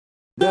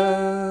The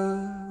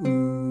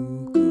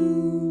Ukulele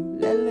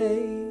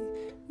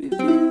Review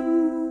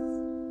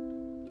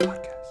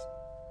Podcast.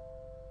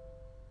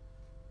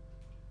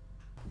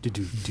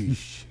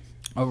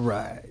 All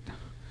right.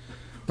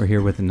 We're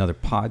here with another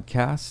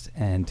podcast,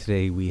 and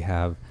today we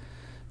have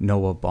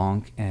Noah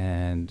Bonk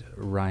and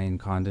Ryan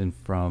Condon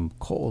from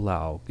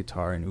Ko'olau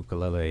Guitar and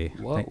Ukulele.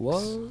 Thanks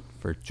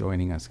for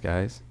joining us,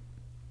 guys.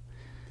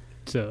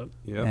 What's up?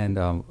 Yep. And,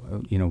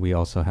 we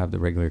also have the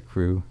regular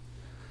crew,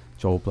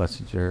 Joel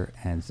Blessinger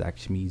and Zach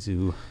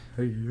Shimizu.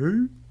 Hey.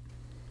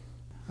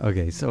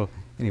 Okay, so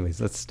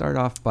anyways, let's start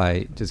off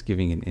by just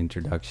giving an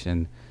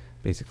introduction.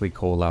 Basically,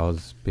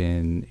 Ko'olau's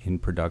been in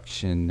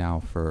production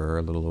now for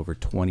a little over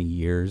 20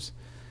 years,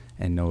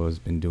 and Noah's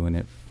been doing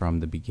it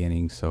from the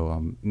beginning.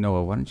 So,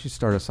 Noah, why don't you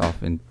start us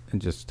off and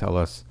just tell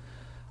us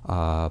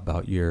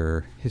about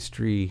your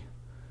history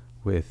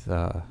with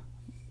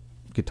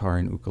guitar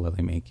and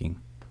ukulele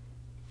making?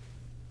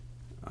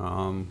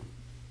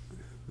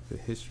 The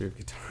history of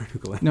guitar and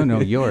ukulele. No,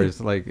 yours.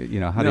 Like,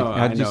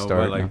 how did you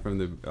start? Like from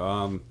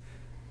the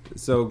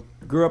so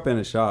grew up in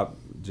a shop,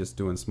 just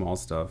doing small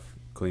stuff,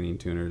 cleaning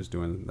tuners,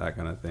 doing that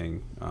kind of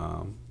thing,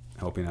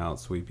 helping out,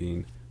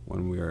 sweeping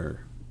when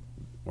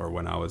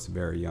I was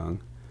very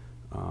young.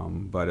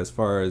 But as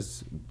far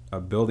as a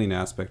building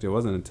aspect, it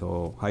wasn't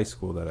until high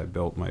school that I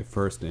built my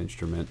first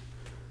instrument.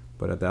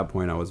 But at that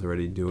point, I was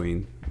already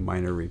doing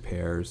minor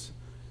repairs.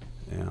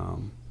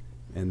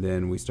 And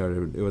then we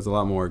started, it was a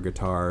lot more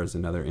guitars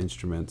and other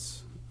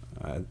instruments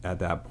at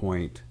that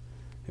point.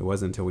 It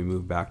wasn't until we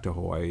moved back to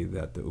Hawaii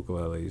that the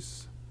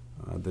ukuleles,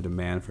 the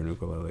demand for an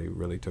ukulele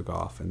really took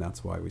off, and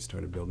that's why we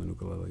started building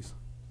ukuleles.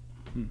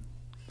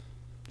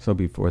 So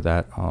before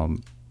that,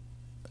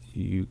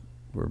 you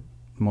were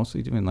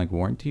mostly doing like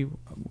warranty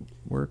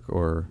work,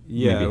 or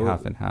maybe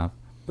half and half?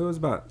 It was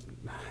about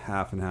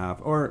half and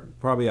half, or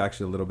probably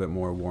actually a little bit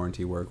more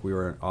warranty work. We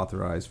were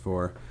authorized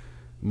for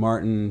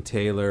Martin,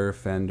 Taylor,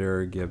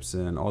 Fender,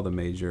 Gibson, all the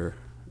major,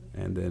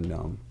 and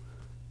then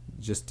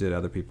just did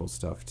other people's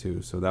stuff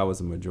too. So that was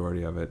the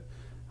majority of it.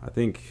 I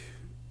think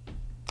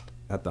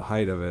at the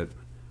height of it,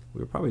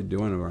 we were probably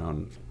doing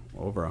around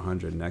over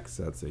 100 neck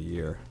sets a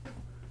year.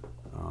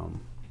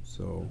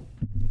 So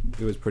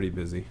it was pretty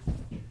busy.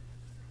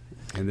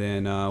 And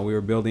then we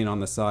were building on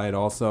the side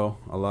also,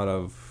 a lot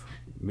of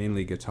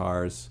mainly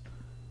guitars,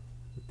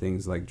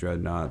 things like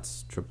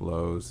dreadnoughts, triple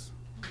O's,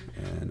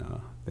 and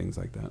things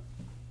like that.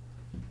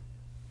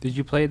 Did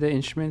you play the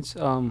instruments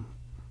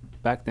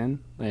back then,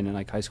 and in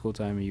like high school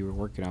time you were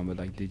working on? But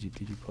like, did you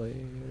play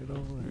it at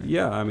all? Or?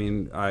 Yeah, I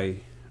mean, I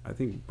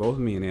think both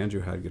me and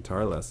Andrew had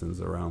guitar lessons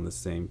around the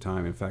same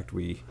time. In fact,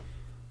 we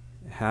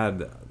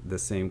had the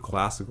same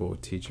classical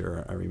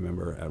teacher. I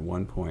remember at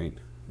one point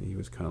he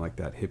was kind of like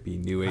that hippie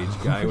new age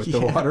guy with the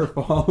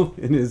waterfall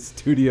in his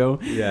studio.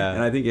 Yeah,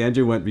 and I think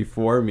Andrew went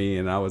before me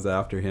and I was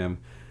after him.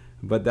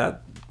 But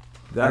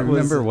I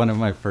remember one of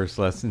my first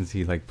lessons,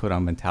 he like put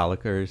on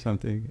Metallica or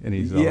something, and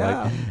he's all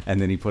like, and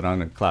then he put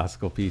on a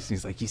classical piece, and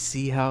he's like, you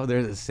see how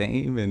they're the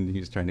same? And he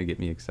was trying to get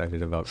me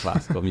excited about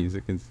classical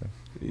music and stuff.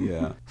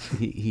 Yeah.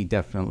 He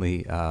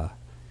definitely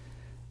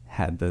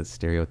had the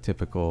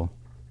stereotypical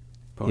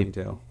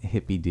ponytail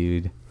hippie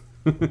dude.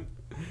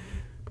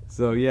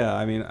 So yeah,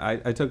 I mean,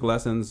 I took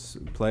lessons,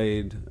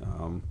 played.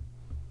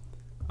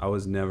 I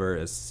was never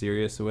as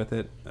serious with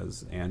it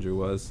as Andrew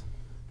was.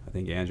 I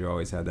think Andrew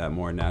always had that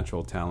more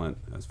natural talent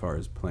as far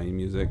as playing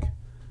music.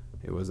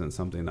 It wasn't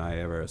something I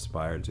ever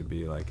aspired to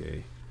be like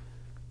a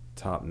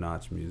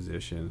top-notch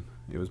musician.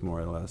 It was more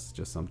or less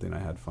just something I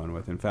had fun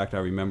with. In fact, I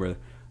remember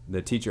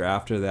the teacher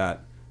after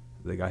that,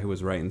 the guy who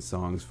was writing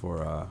songs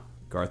for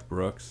Garth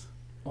Brooks.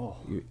 Oh.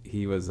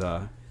 He was,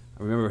 I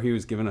remember he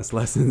was giving us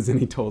lessons, and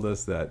he told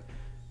us that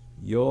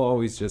you'll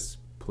always just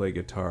play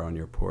guitar on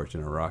your porch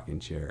in a rocking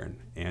chair, and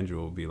Andrew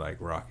will be like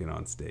rocking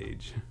on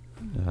stage.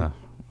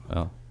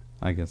 Well,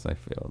 I guess I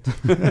failed.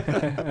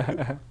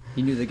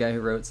 You knew the guy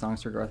who wrote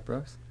songs for Garth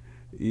Brooks?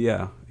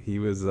 Yeah, he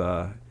was.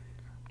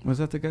 Was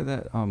that the guy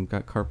that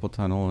got carpal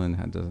tunnel and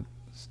had to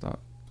stop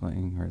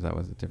playing, or that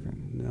was a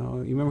different? No,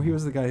 you remember he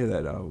was the guy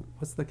that.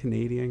 What's the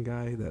Canadian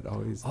guy that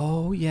always?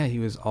 Oh yeah, he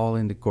was all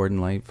into Gordon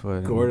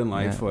Lightfoot. Gordon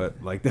Lightfoot,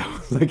 yeah. Like that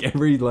was like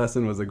every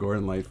lesson was a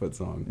Gordon Lightfoot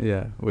song.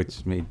 Yeah,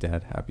 which made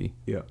Dad happy.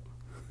 Yeah,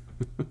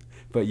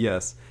 but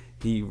yes,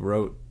 he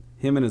wrote.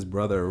 Him and his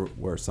brother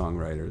were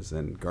songwriters,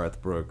 and Garth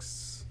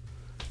Brooks,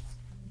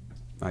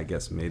 I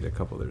guess, made a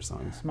couple of their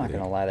songs. I'm not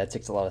gonna lie, that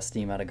takes a lot of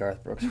steam out of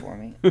Garth Brooks for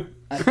me.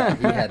 I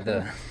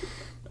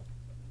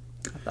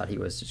thought he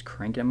was just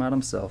cranking them out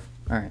himself.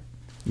 All right.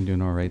 You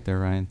doing all right there,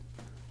 Ryan?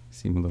 You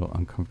seem a little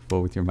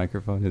uncomfortable with your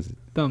microphone. Is it?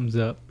 Thumbs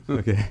up.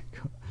 Okay.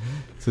 Cool.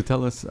 So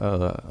tell us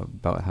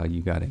about how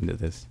you got into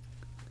this.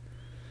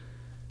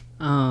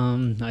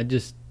 I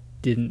just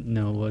didn't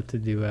know what to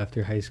do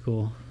after high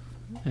school,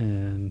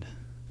 and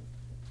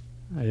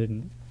I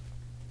didn't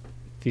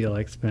feel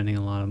like spending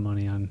a lot of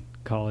money on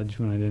college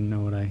when I didn't know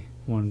what I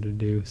wanted to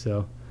do.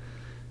 So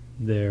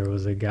there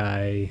was a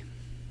guy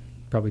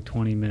probably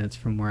 20 minutes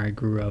from where I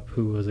grew up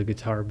who was a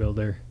guitar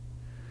builder,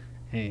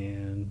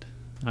 and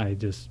I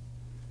just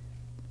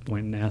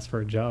went and asked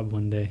for a job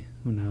one day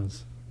when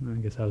I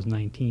guess I was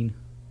 19.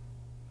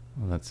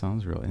 Well, that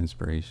sounds real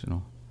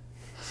inspirational.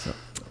 So,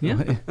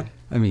 Yeah.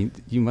 I mean,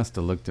 you must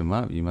have looked him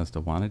up. You must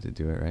have wanted to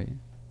do it, right?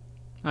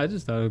 I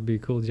just thought it would be a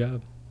cool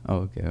job.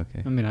 Oh, okay.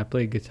 I mean, I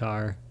played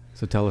guitar.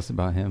 So tell us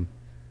about him.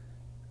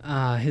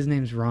 His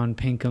name's Ron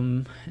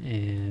Pinkham,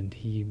 and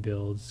he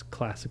builds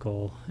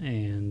classical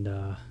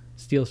and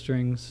steel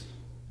strings,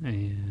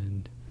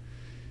 and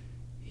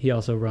he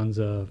also runs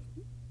a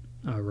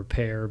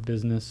repair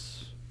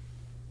business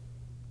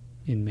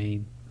in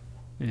Maine,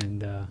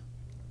 and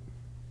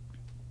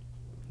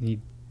he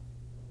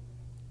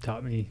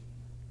taught me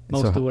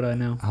most of what I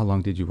know. How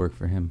long did you work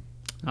for him?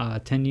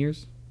 10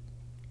 years.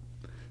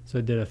 So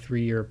I did a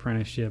 3-year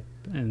apprenticeship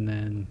and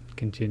then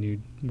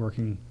continued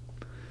working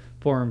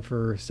for him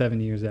for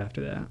 7 years after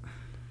that.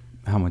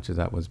 How much of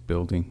that was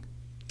building?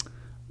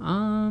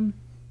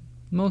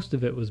 Most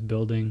of it was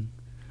building.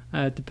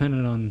 It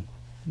depended on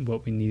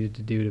what we needed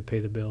to do to pay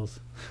the bills.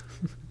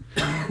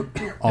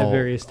 At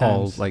various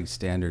times. All like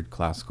standard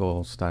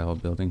classical style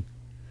building?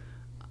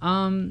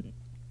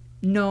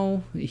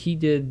 No, he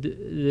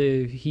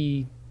did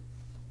he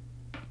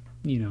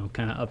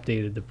kind of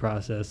updated the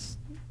process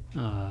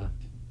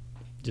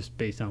just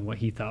based on what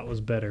he thought was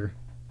better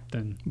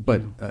than.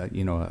 But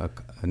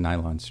a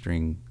nylon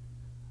string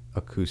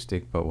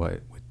acoustic, but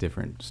what with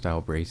different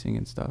style bracing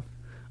and stuff?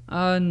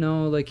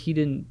 No, like he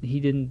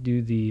didn't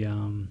do the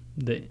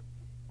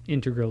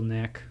integral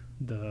neck,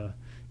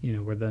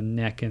 where the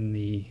neck and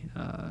the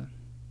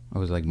it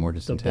was like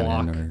mortise and block.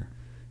 tenon or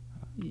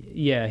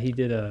Yeah, he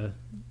did a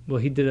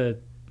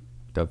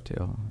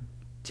dovetail.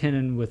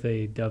 tenon with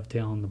a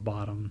dovetail on the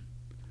bottom.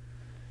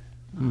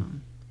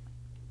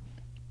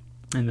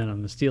 And then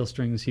on the steel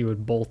strings, he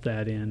would bolt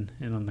that in,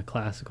 and on the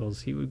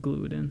classicals, he would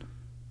glue it in.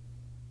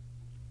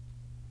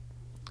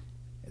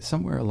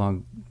 Somewhere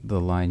along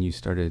the line, you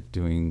started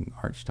doing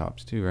arch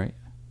tops too, right?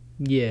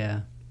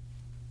 Yeah.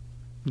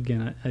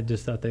 Again, I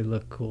just thought they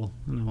looked cool,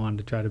 and I wanted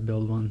to try to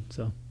build one.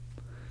 So.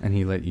 And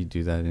he let you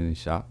do that in his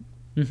shop?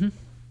 Mm-hmm.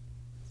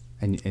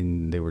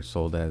 And they were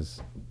sold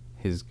as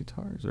his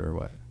guitars or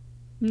what?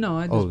 No,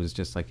 it was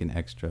just like an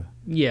extra.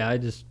 Yeah, I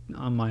just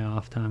on my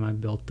off time I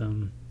built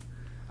them.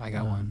 I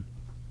got one.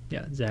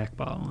 Yeah, Zach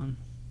bought one.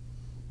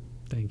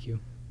 Thank you.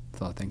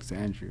 It's all thanks to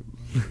Andrew.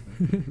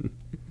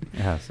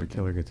 Yeah, it's a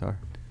killer guitar.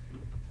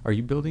 Are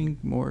you building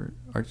more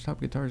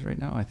archtop guitars right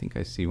now? I think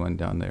I see one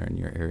down there in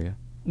your area.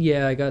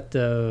 Yeah,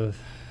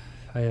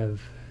 I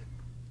have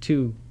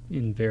 2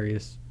 in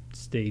various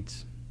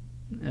states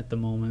at the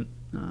moment.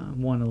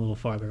 One a little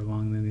farther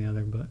along than the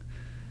other, but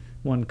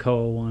one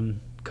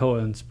Koa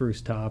and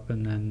spruce top,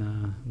 and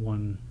then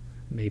one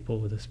maple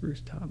with a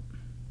spruce top.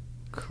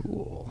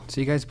 Cool. So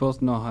you guys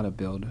both know how to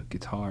build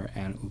guitar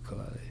and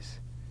ukuleles.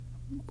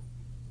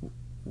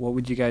 What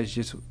would you guys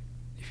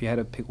if you had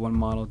to pick one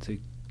model to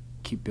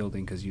keep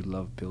building because you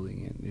love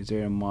building it, is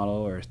there a model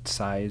or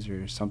size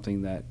or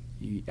something that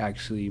you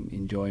actually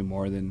enjoy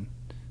more than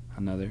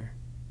another?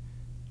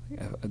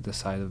 At the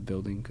side of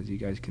building, because you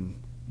guys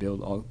can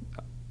build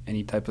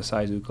any type of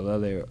size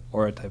ukulele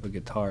or a type of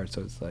guitar,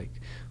 so it's like,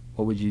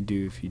 what would you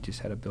do if you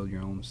just had to build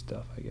your own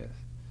stuff, I guess?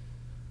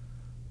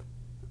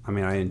 I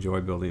mean, I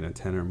enjoy building a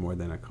tenor more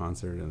than a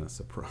concert and a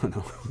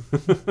soprano.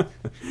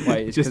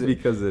 Why? Just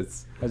because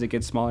it's... As it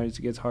gets smaller,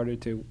 it gets harder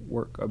to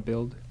work a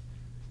build?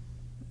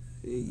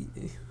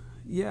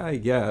 Yeah, I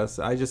guess.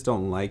 I just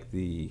don't like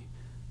the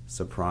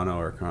soprano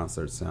or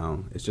concert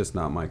sound. It's just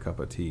not my cup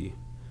of tea.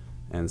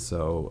 And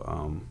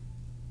so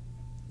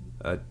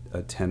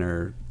a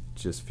tenor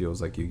just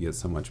feels like you get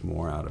so much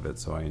more out of it,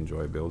 so I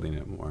enjoy building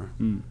it more.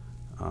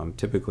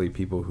 Typically,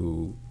 people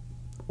who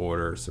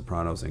order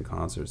sopranos in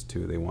concerts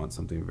too, they want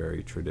something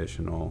very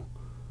traditional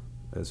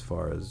as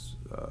far as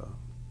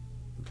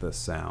the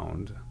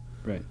sound.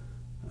 Right.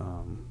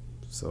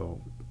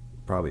 So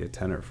probably a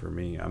tenor for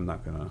me. I'm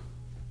not gonna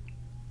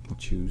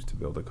choose to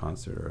build a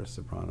concert or a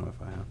soprano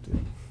if I have to.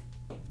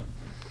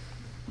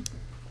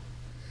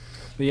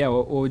 But yeah,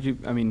 what would you,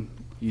 I mean,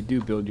 you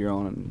do build your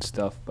own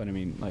stuff, but I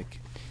mean, like,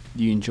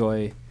 do you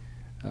enjoy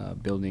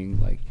building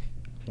like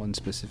one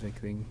specific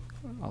thing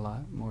a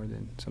lot more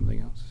than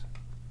something else?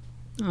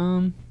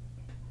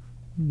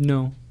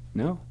 No.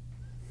 No?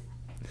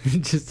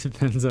 It just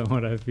depends on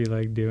what I feel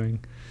like doing.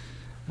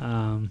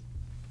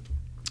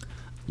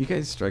 You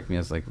guys strike me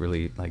as like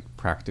really like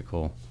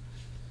practical.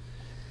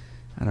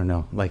 I don't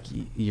know, like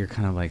you're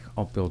kind of like,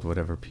 I'll build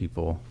whatever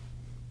people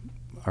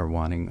are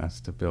wanting us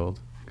to build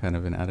kind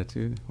of an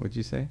attitude, would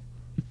you say?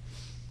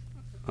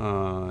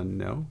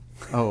 No.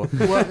 Oh,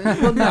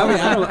 well, no. I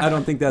mean, I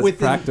don't think that's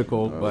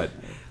practical, but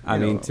I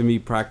mean, to me,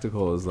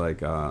 practical is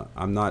like,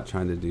 I'm not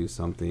trying to do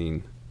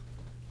something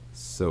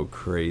so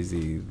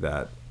crazy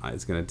that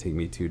it's going to take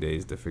me 2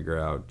 days to figure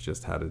out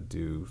just how to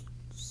do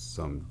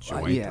some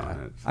joint on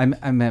it.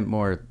 I meant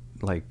more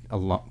like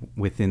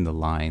within the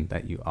line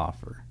that you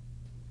offer.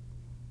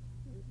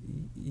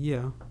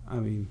 Yeah, I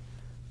mean,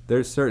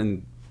 there's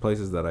certain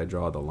places that I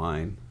draw the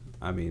line.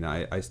 I mean,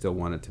 I still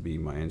want it to be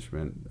my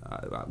instrument.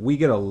 We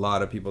get a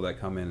lot of people that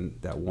come in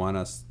that want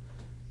us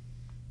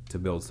to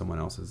build someone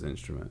else's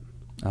instrument.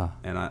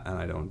 And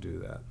I don't do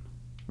that.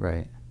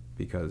 Right.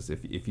 Because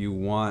if you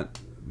want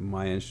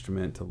my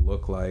instrument to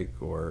look like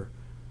or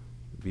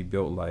be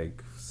built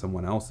like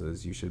someone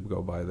else's, you should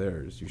go buy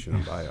theirs. You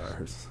shouldn't buy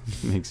ours.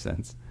 Makes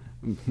sense.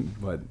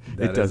 But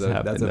That's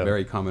a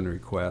very common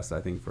request,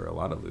 I think, for a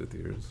lot of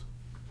luthiers.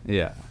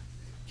 Yeah.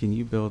 Can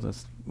you build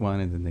us one,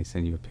 and then they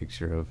send you a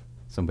picture of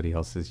somebody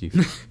else's? You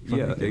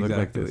Yeah,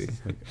 exactly.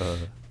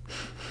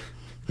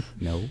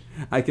 No.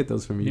 I get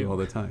those from you all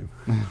the time.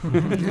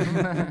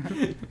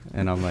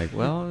 And I'm like,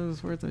 well, it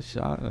was worth a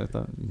shot. I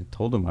thought you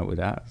told them I would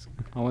ask.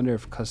 I wonder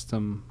if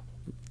custom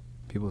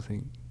people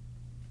think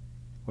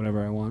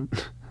whatever I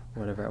want.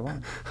 Whatever I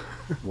want.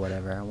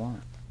 Whatever I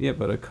want. Yeah,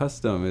 but a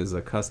custom is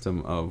a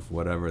custom of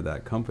whatever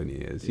that company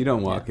is. You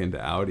don't walk into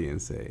Audi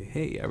and say,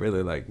 hey, I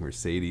really like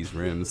Mercedes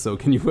rims, so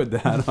can you put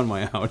that on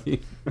my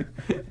Audi?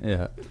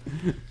 Yeah.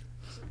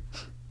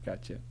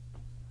 Gotcha.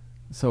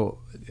 So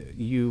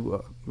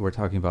you were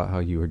talking about how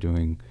you were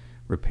doing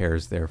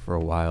repairs there for a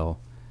while.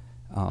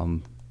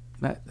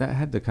 That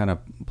had to kind of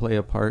play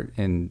a part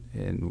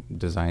in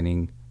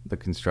designing the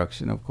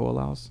construction of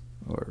Ko'olau's?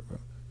 Or,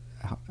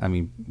 I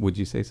mean, would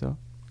you say so?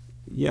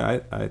 Yeah,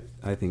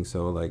 I think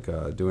so. Like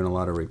doing a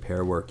lot of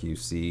repair work, you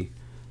see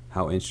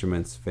how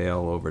instruments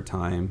fail over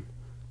time.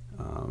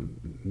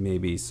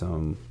 Maybe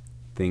some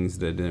things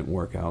that didn't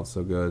work out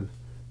so good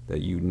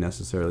that you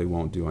necessarily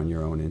won't do on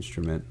your own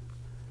instrument.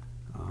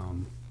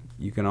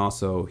 You can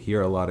also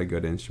hear a lot of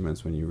good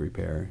instruments when you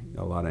repair.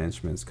 A lot of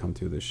instruments come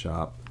through the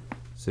shop.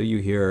 So you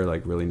hear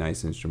like really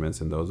nice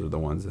instruments, and those are the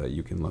ones that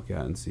you can look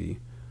at and see,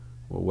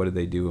 well, what did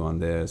they do on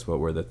this? What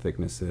were the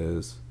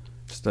thicknesses?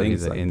 Study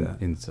the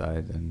that.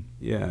 inside. And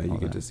yeah, you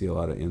get to see a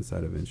lot of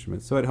inside of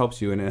instruments. So it helps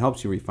you, and it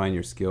helps you refine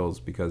your skills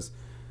because,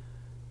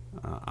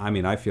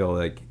 I feel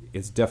like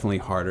it's definitely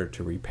harder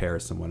to repair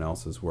someone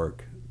else's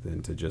work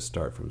than to just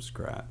start from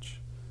scratch.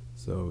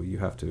 So you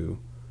have to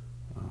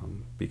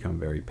become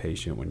very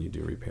patient when you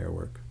do repair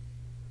work.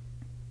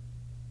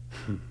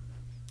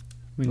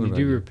 When you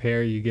do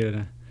repair, you get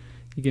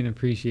an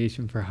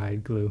appreciation for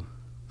hide glue.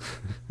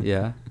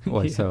 Yeah?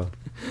 Why Yeah. so?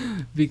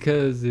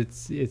 Because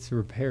it's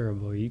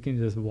repairable. You can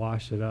just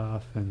wash it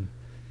off, and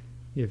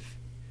if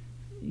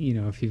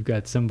you've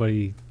got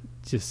somebody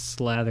just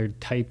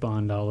slathered Type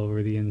Bond all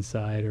over the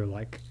inside, or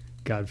like,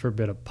 God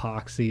forbid,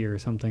 epoxy or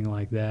something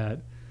like that,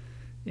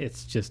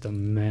 it's just a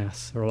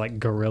mess. Or like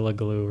Gorilla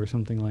Glue or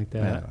something like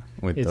that. Yeah.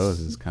 With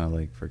those, it's kind of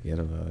like forget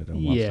about it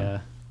almost.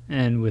 Yeah,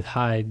 and with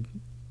hide,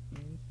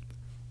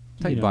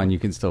 Type Bond you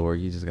can still work.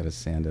 You just got to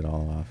sand it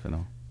all off and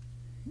all.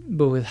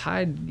 But with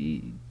hide,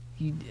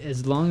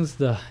 as long as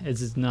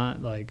it's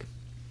not like,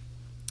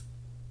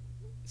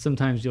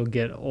 sometimes you'll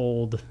get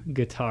old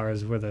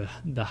guitars where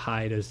the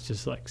hide is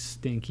just like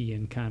stinky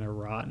and kind of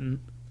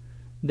rotten.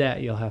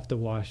 That you'll have to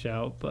wash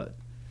out. But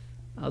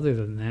other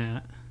than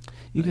that,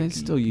 you guys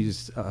still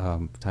use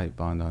Type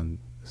Bond on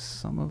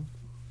some of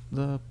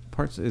the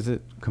parts. Is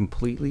it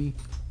completely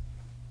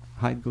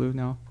hide glue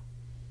now?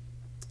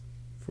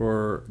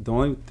 For the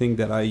only thing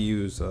that I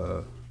use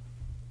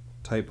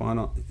Type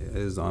Bond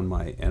is on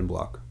my end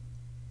block,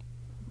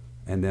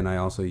 and then I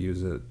also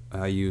use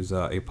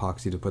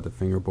epoxy to put the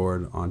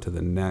fingerboard onto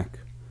the neck,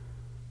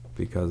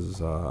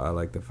 because I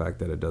like the fact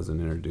that it doesn't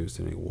introduce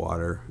any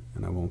water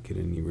and I won't get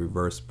any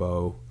reverse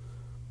bow,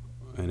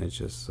 and it's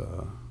just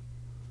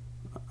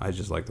I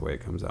just like the way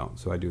it comes out,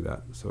 so I do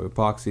that. So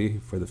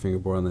epoxy for the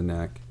fingerboard on the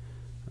neck,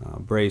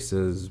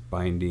 braces,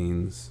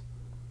 bindings,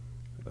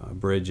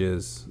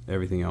 bridges,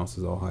 everything else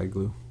is all hide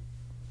glue.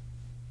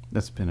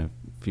 That's been a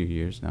few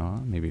years now,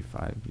 huh? Maybe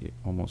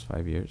almost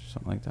 5 years or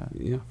something like that.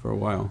 Yeah, for a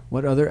while.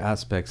 What other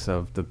aspects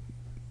of the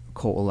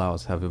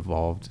Ko'olau's have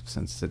evolved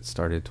since it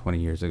started 20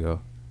 years ago?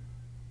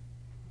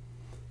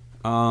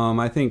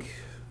 I think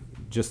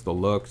just the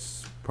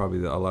looks,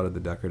 probably a lot of the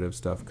decorative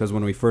stuff. Because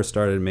when we first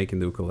started making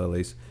the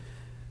ukuleles,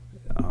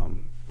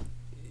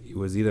 it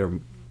was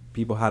either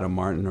people had a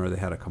Martin or they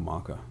had a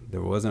Kamaka.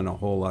 There wasn't a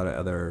whole lot of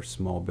other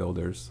small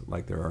builders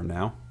like there are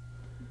now.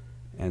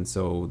 And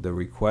so the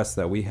request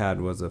that we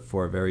had was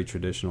for a very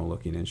traditional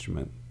looking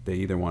instrument. They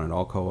either wanted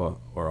all koa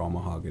or all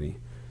mahogany.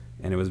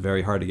 And it was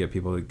very hard to get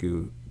people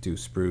to do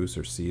spruce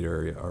or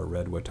cedar or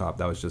redwood top.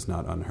 That was just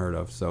not unheard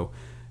of. So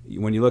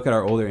when you look at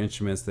our older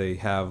instruments, they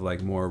have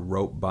like more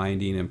rope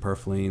binding and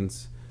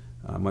purflings,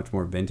 much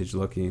more vintage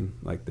looking,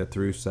 like the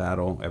through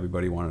saddle.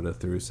 Everybody wanted a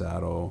through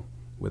saddle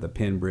with a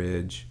pin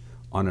bridge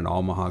on an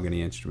all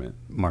mahogany instrument.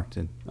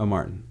 Martin. A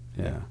Martin,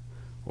 yeah.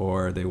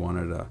 Or they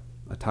wanted a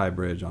tie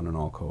bridge on an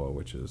all koa,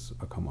 which is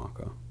a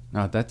Kamaka.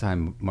 Now, at that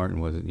time,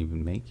 Martin wasn't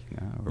even making.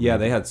 Yeah,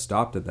 they had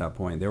stopped at that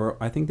point.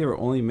 I think they were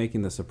only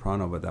making the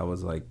soprano, but that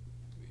was like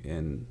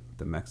in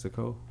the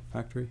Mexico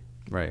factory.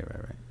 Right.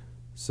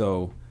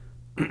 So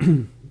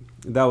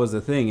that was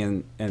the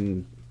thing,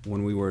 and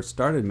when we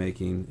started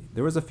making,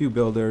 there was a few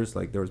builders,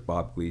 like there was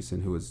Bob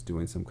Gleason who was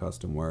doing some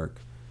custom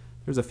work.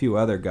 There's a few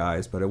other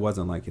guys, but it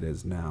wasn't like it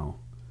is now.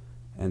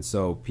 And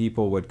so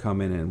people would come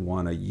in and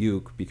want a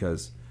uke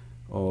because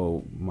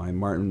oh, my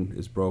Martin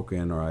is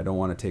broken, or I don't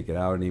want to take it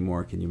out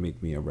anymore. Can you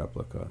make me a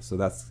replica? So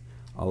that's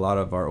a lot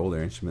of our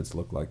older instruments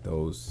look like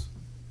those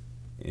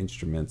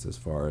instruments as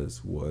far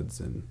as woods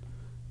and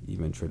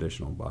even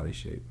traditional body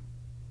shape.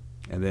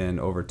 And then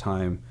over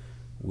time,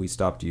 we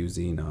stopped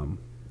using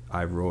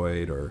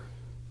ivory or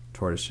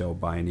tortoiseshell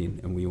binding,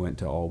 and we went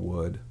to all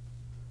wood.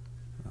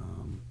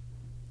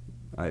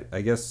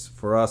 I guess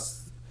for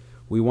us,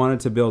 we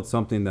wanted to build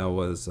something that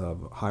was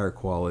of higher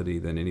quality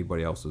than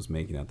anybody else was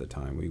making at the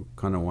time. We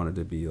kind of wanted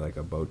to be like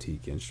a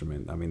boutique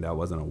instrument. I mean, that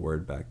wasn't a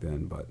word back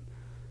then, but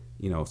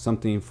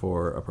something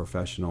for a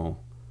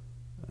professional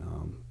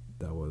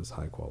that was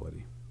high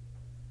quality.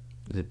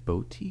 Is it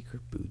boutique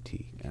or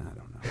boutique? Yeah, I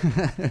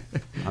don't know.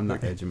 I'm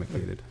not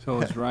educated. So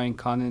is Ryan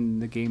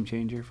Connon the game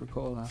changer for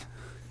Ko'olau?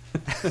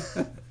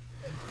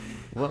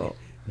 Well,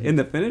 in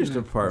the finish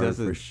department,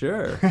 for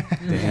sure.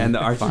 And the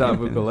Archstop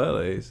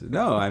ukuleles.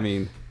 No, I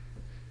mean,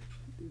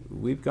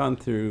 we've gone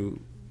through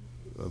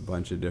a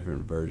bunch of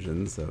different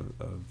versions of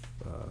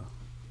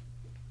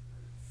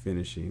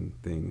finishing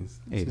things.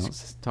 Hey,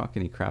 don't talk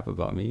any crap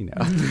about me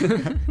now.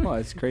 Well,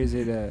 it's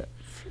crazy that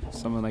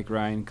someone like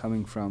Ryan,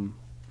 coming from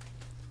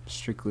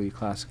strictly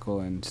classical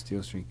and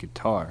steel string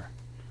guitar,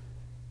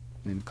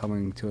 and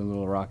coming to a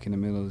little rock in the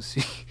middle of the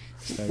sea.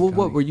 Well,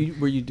 what were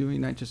you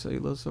doing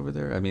nitrocellulose over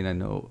there? I mean, I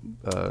know.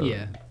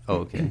 Yeah. Oh,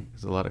 okay.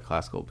 Because a lot of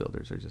classical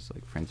builders are just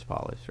like French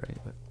polish, right?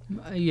 But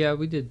Yeah,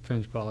 we did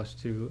French polish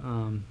too.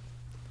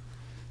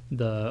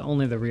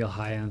 Only the real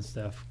high end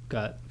stuff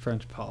got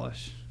French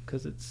polish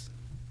because it's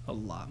a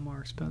lot more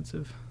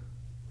expensive.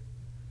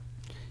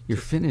 your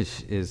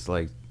finish is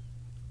like,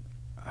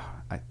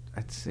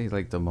 I'd say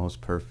like the most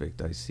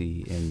perfect I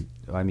see in.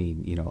 I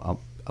mean,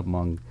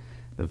 among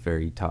the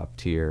very top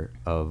tier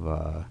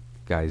of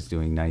guys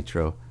doing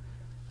nitro.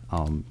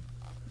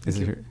 Is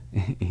there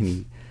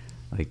any,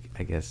 like,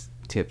 I guess,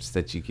 tips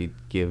that you could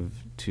give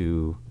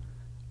to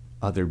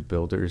other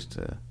builders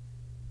to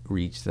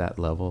reach that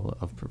level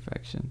of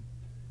perfection?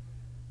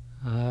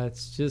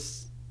 It's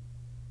just,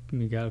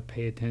 you gotta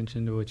pay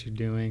attention to what you're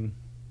doing.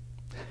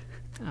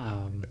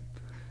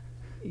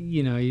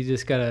 You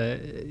just gotta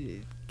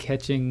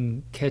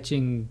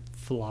catching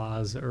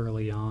flaws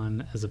early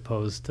on as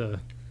opposed to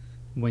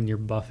when you're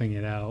buffing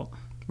it out.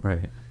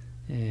 Right.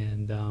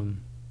 And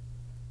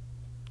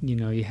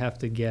you have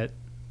to get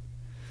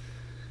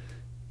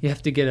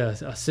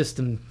a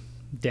system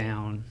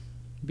down,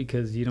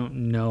 because you don't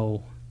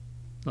know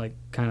like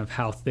kind of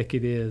how thick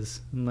it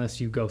is unless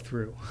you go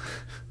through.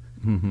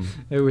 Mm-hmm.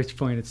 At which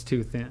point it's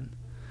too thin.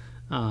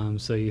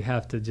 So you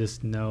have to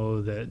just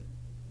know that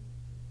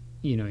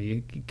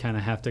you kind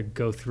of have to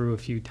go through a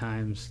few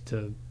times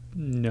to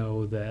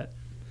know that,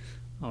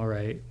 all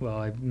right,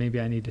 well, maybe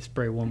I need to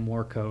spray one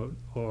more coat,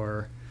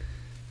 or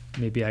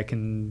maybe I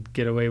can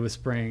get away with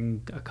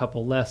spraying a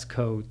couple less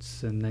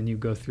coats, and then you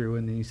go through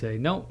and then you say,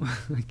 nope,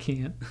 I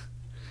can't.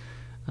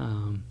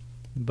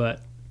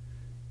 But,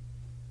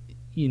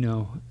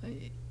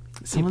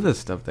 some of the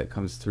stuff that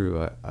comes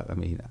through, I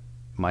mean,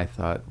 my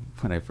thought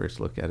when I first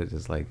look at it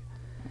is like,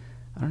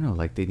 I don't know,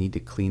 like they need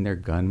to clean their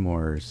gun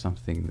more or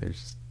something.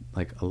 There's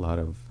like a lot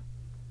of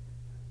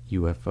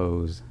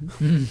UFOs.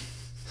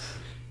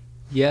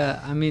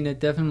 Yeah, I mean, it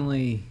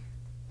definitely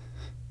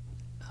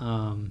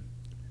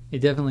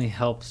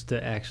helps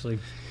to actually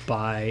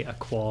buy a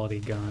quality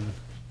gun,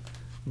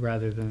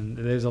 rather than,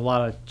 there's a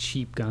lot of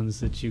cheap guns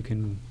that you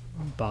can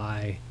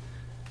buy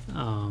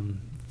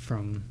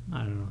from, I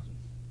don't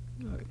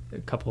know,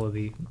 a couple of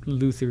the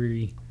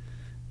Luthery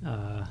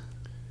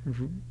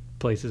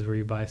places where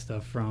you buy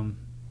stuff from.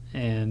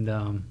 And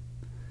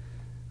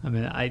I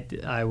mean,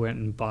 I went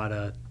and bought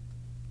a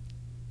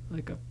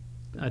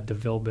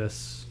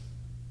DeVilbiss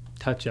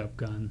touch-up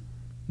gun,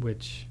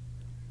 which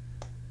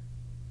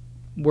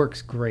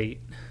works great.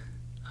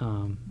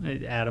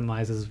 It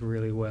atomizes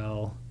really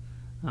well.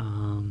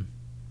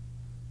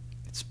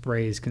 It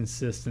sprays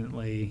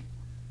consistently.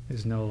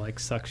 There's no like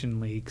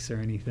suction leaks or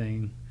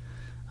anything.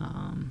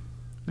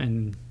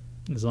 And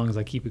as long as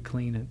I keep it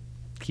clean, it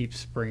keeps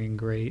spraying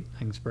great. I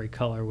can spray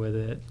color with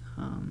it.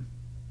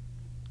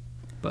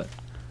 But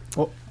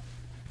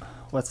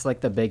What's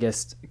like the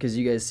biggest, because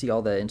you guys see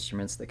all the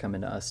instruments that come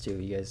into us too,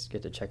 you guys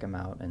get to check them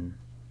out and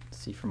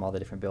see from all the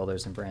different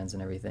builders and brands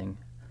and everything,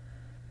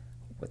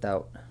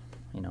 without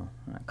I'm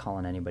not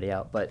calling anybody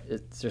out, but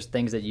it's just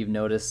things that you've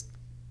noticed,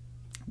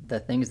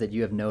 the things that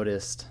you have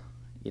noticed,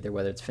 either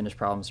whether it's finished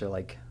problems or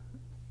like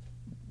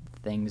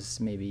things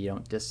maybe you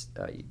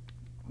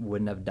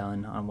wouldn't have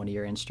done on one of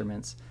your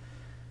instruments,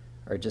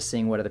 or just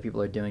seeing what other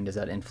people are doing. Does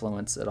that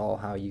influence at all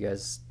how you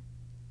guys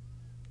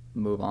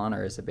move on,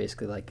 or is it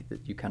basically like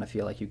you kind of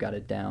feel like you got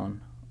it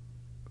down,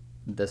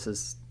 this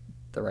is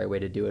the right way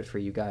to do it for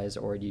you guys,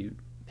 or do you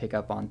pick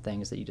up on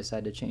things that you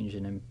decide to change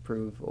and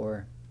improve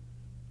or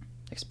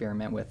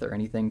experiment with or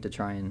anything to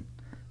try and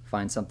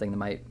find something that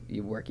might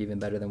work even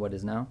better than what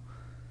is now?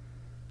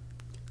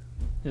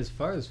 as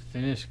far as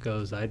finish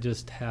goes, I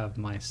just have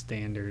my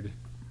standard.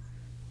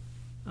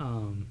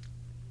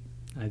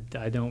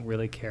 I don't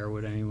really care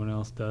what anyone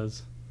else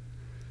does.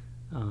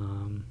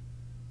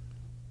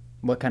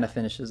 What kind of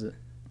finish is it?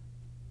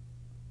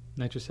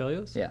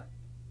 Nitrocellulose? Yeah,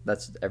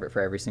 that's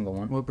for every single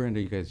one. What brand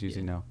are you guys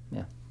using now?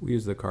 We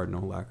use the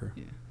Cardinal lacquer.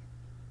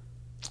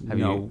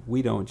 Yeah.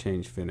 We don't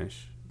change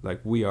finish.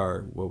 Like, we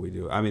are what we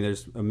do. I mean,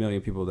 there's a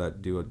million people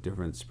that do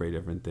spray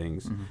different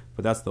things, Mm-hmm.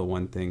 but that's the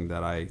one thing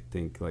that I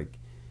think, like,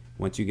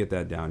 once you get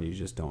that down, you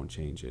just don't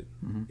change it.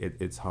 Mm-hmm.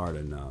 It's hard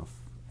enough.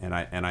 And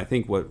I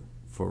think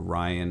for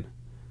Ryan,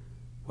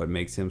 what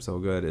makes him so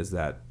good is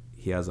that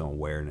he has an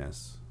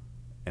awareness.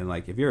 And,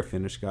 like, if you're a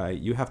finish guy,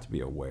 you have to be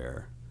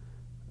aware.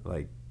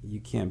 Like, you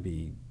can't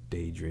be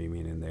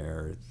daydreaming in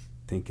there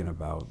thinking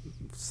about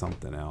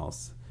something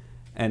else.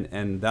 And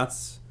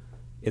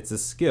it's a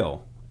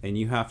skill. And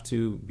you have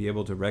to be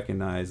able to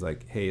recognize,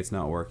 like, hey, it's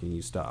not working,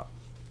 you stop.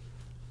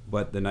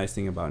 But the nice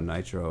thing about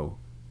nitro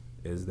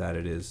is that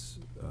it is,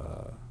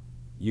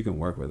 you can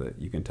work with it.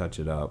 You can touch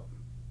it up.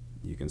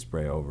 You can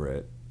spray over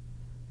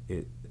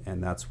it.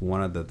 And that's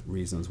one of the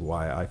reasons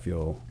why I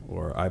feel,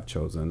 or I've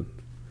chosen,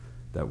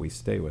 that we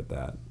stay with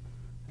that.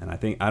 And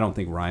I don't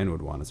think Ryan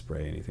would want to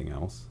spray anything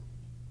else.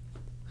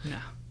 No.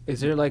 Is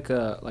there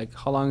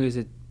how long is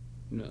it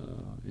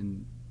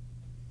in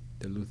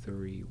the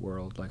lutherie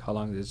world? Like, how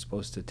long is it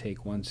supposed to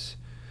take once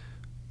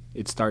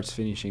it starts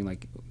finishing?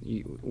 Like,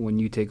 when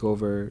you take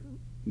over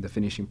the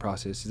finishing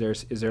process,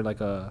 is there like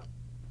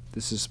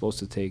this is supposed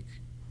to take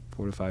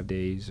 4 to 5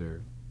 days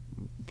or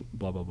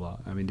blah blah blah?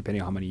 I mean,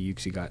 depending on how many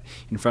ukes you got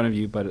in front of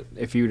you. But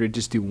if you were to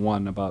just do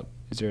one,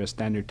 is there a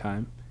standard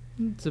time?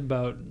 It's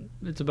about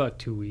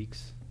 2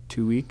 weeks.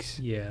 2 weeks?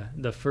 Yeah.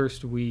 The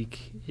first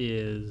week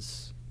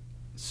is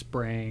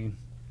spraying,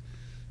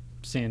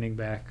 sanding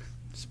back,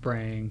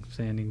 spraying,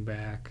 sanding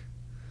back.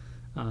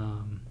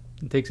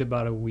 It takes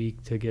about a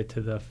week to get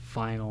to the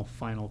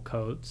final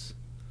coats.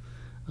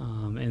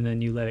 And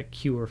then you let it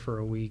cure for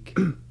a week.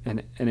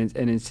 and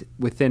it's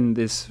within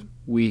this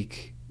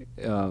week,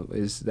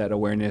 is that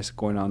awareness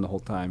going on the whole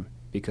time,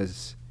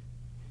 because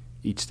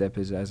each step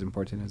is as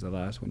important as the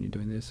last when you're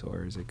doing this,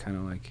 or is it kind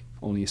of like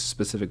only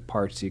specific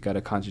parts you got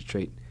to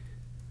concentrate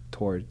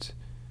towards?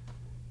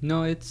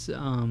 No, it's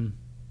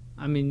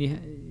I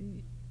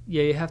mean,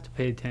 you have to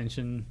pay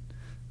attention.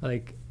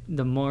 Like,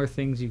 the more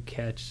things you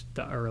catch,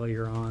 the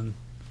earlier on,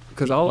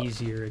 because the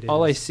easier it is.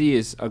 all I see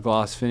is a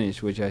gloss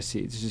finish, which I see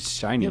it's just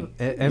shiny.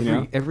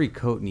 Yeah, every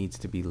coat needs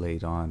to be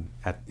laid on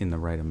in the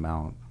right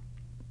amount,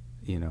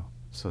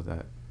 so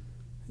that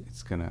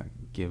it's gonna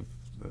give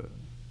the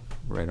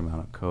right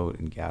amount of coat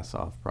and gas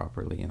off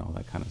properly and all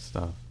that kind of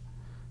stuff.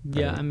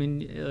 Yeah, Right. I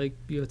mean, like,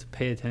 you have to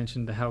pay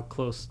attention to how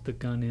close the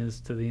gun is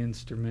to the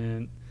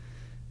instrument,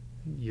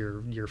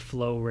 your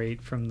flow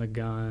rate from the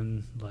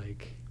gun,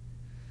 like.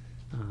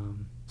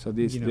 So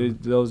these You know,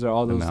 those are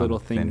all those Amount little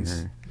of things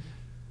thinner.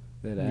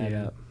 that add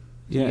Yeah. up.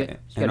 Yeah, You and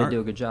got to our- do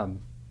a good job.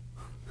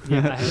 Yeah,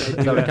 I that do what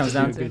it have comes to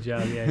down do a to? good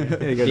job. Yeah,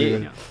 You gotta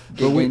do yeah. it.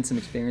 Gain some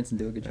experience and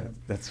do a good job.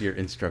 That's your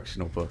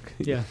instructional book.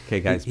 Yeah.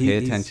 Okay, guys, He- pay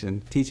he's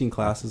attention. Teaching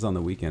classes on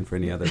the weekend for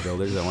any other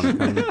builders that want to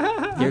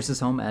come. Here's his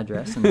home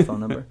address and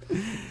phone number.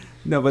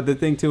 No, but the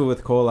thing too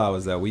with Ko'olau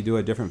is that we do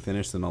a different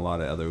finish than a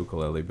lot of other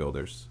ukulele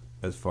builders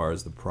as far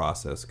as the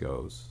process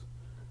goes.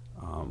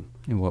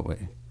 In what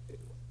way?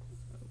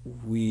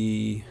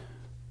 We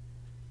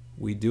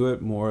do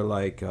it more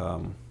like I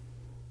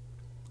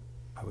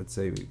would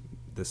say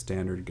the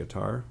standard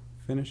guitar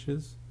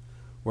finishes,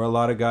 where a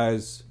lot of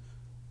guys,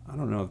 I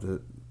don't know if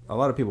a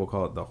lot of people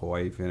call it the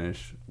Hawaii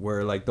finish,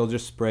 where like they'll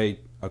just spray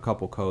a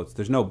couple coats.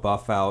 There's no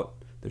buff out,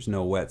 there's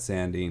no wet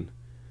sanding,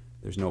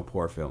 there's no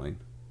pore filling.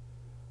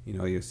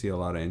 You see a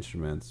lot of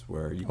instruments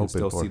where you can Open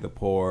still pore. see the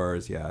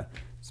pores, yeah,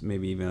 so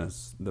maybe even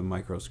the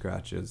micro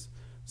scratches.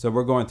 So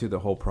we're going through the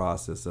whole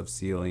process of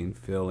sealing,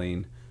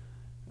 filling,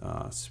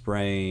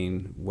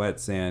 spraying, wet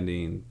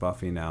sanding,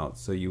 buffing out.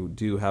 So you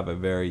do have a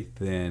very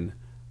thin,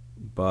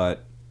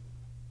 but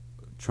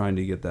trying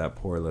to get that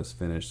poreless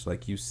finish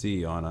like you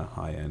see on a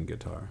high-end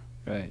guitar.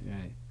 Right.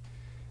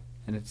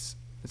 And it's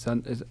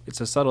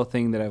a subtle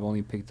thing that I've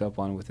only picked up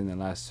on within the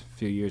last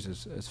few years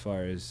as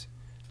far as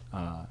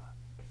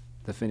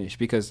the finish,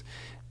 because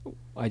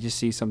I just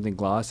see something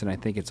gloss and I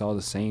think it's all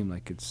the same.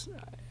 Like,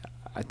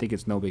 I think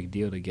it's no big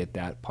deal to get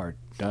that part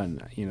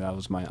done. That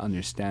was my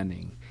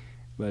understanding.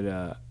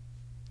 But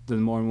the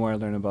more and more I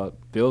learn about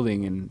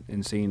building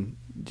and seeing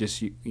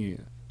just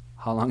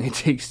how long it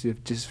takes to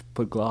just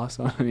put gloss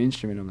on an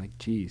instrument, I'm like,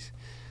 geez,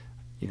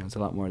 it's a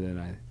lot more than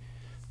I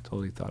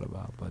totally thought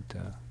about. But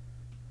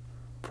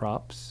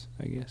props,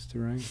 I guess, to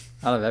Ryan.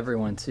 Out of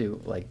everyone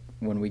too, like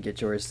when we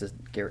get yours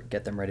to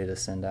get them ready to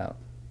send out,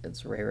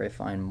 it's rare I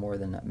find more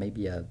than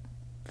maybe a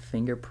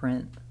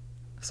fingerprint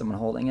of someone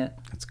holding it.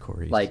 That's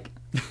Corey's. Like,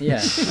 yeah,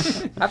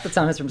 half the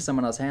time it's from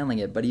someone else handling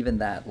it, but even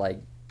that,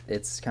 like,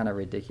 it's kind of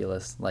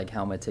ridiculous, like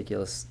how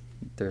meticulous.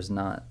 There's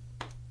not,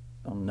 I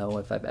don't know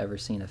if I've ever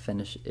seen a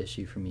finish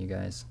issue from you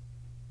guys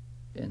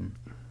in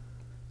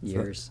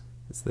years.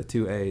 It's the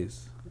 2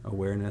 A's,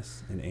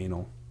 awareness and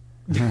anal.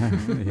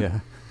 Yeah.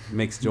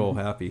 Makes Joel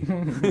happy.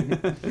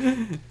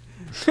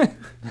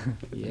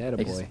 Yeah,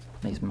 boy.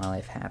 Makes my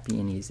life happy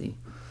and easy.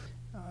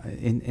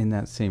 in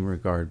that same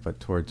regard, but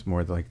towards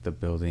more like the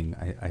building,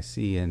 I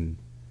see in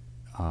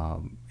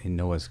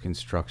Noah's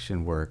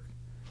construction work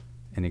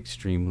an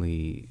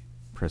extremely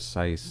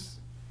precise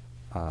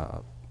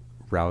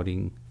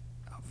routing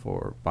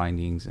for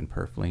bindings and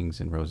purflings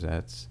and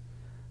rosettes.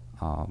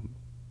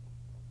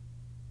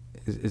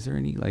 Is there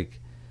any, like,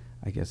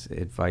 I guess,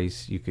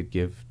 advice you could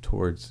give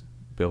towards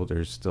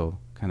builders still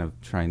kind of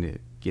trying to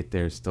get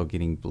there, still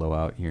getting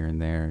blowout here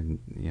and there, and,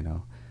 you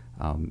know,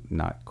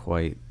 not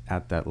quite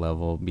at that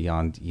level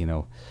beyond, you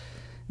know,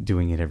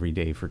 doing it every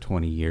day for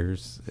 20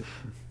 years?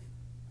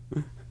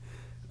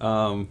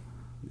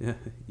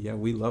 Yeah,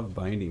 we love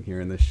binding here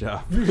in the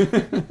shop.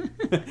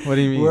 What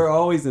do you mean? We're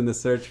always in the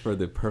search for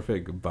the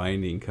perfect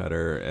binding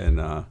cutter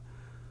and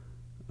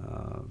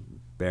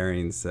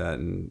bearing set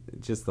and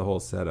just the whole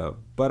setup.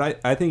 But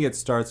I think it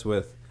starts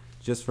with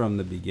just from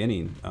the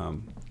beginning.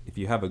 If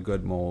you have a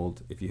good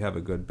mold, if you have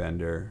a good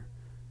bender,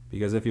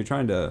 because if you're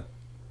trying to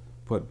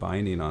put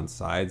binding on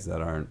sides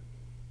that aren't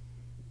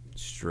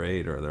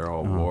straight or they're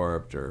all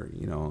warped, or,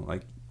 you know,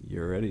 like,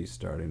 you're already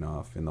starting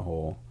off in the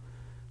hole.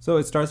 So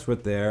it starts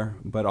with there,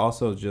 but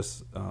also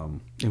just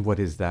and what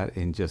is that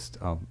in just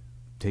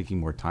taking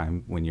more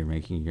time when you're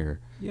making your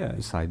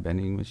side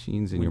bending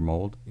machines and your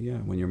mold? Yeah,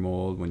 when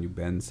you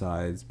bend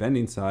sides.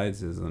 Bending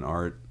sides is an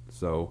art,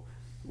 so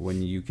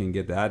when you can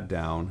get that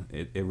down,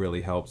 it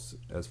really helps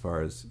as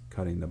far as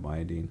cutting the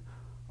binding.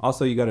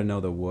 Also, you got to know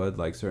the wood.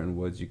 Like, certain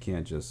woods you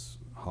can't just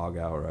hog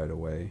out right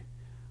away.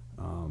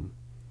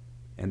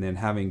 And then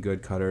having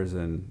good cutters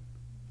and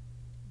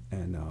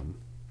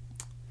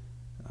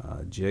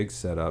jigs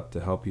set up to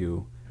help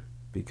you,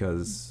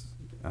 because,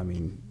 I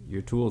mean,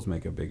 your tools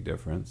make a big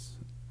difference.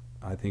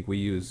 I think we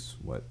use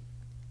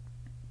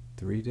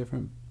 3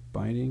 different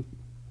binding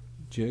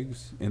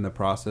jigs in the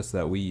process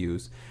that we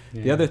use.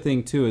 Yeah. The other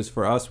thing too is,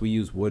 for us, we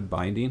use wood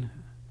binding,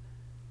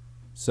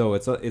 so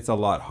it's a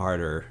lot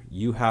harder.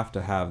 You have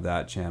to have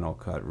that channel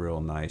cut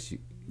real nice.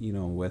 You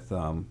know, with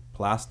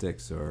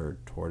plastics or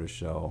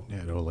tortoiseshell,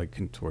 it'll like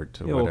contort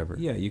to whatever.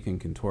 Yeah, you can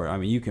contort. I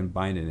mean, you can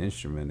bind an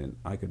instrument, and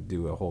I could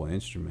do a whole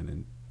instrument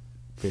in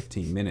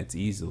 15 minutes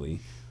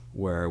easily,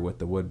 where with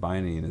the wood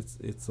binding,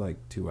 it's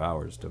like 2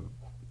 hours to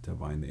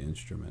bind the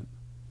instrument.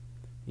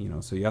 You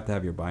know, so you have to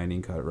have your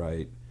binding cut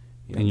right.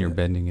 And you're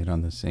bending it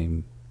on the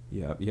same.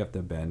 Yeah, you have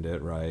to bend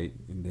it right,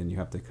 and then you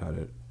have to cut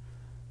it.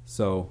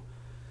 So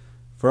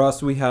for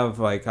us, we have,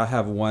 like, I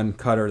have one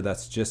cutter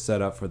that's just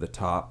set up for the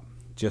top,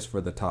 just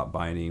for the top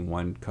binding,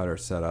 one cutter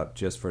set up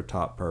just for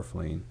top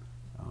purfling.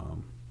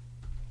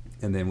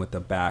 And then with the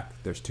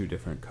back, there's 2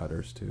 different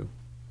cutters too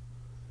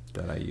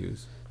that I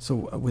use. So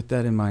with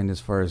that in mind, as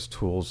far as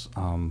tools,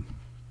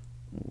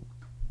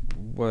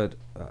 what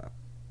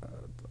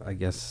I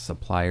guess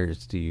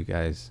suppliers do you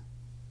guys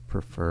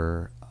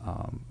prefer,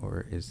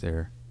 or is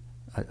there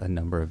a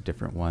number of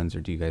different ones,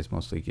 or do you guys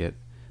mostly get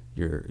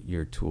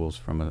your tools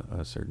from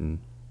a certain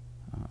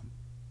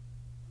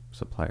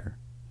supplier?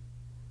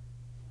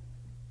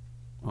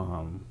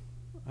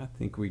 I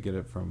think we get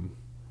it from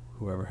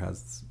whoever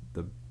has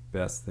the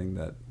best thing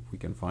that we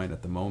can find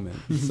at the moment.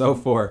 So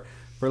for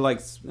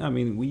like, I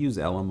mean, we use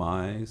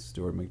LMI,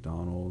 Stuart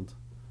McDonald,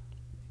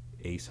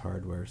 Ace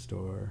Hardware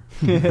Store,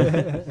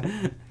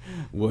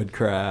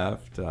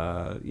 Woodcraft,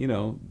 you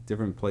know,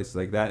 different places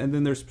like that. And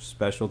then there's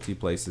specialty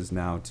places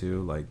now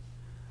too, like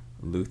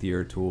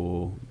Luthier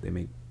Tool. They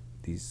make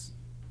these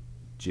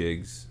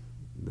jigs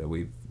that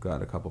we've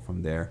got a couple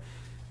from there.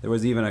 There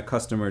was even a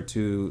customer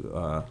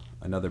to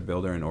another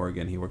builder in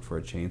Oregon. He worked for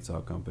a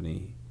chainsaw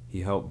company.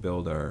 He helped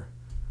build our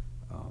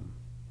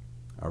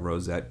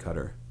rosette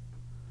cutter,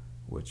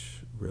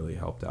 which really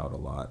helped out a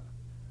lot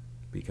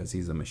because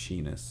he's a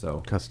machinist.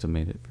 So custom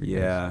made it for you.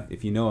 Yeah,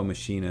 if you know a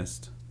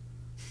machinist,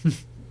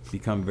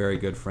 become very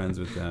good friends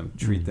with them,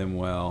 treat them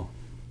well,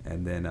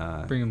 and then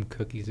bring them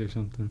cookies or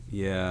something.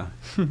 Yeah,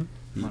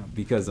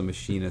 because a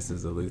machinist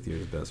is a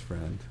luthier's best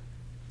friend.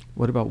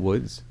 What about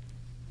woods?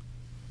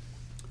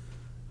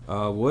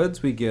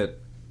 Woods we get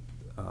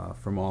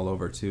from all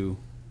over too.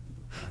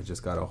 I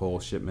just got a whole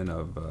shipment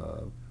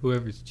of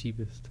whoever's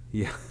cheapest.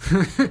 Yeah,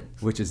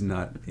 which is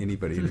not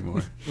anybody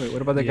anymore. Wait,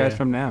 what about the guys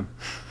from NAM?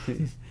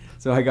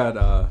 So I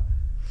got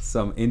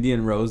some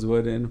Indian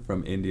rosewood in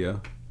from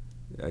India.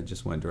 I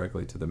just went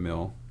directly to the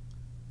mill,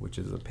 which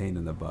is a pain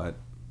in the butt,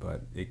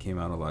 but it came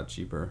out a lot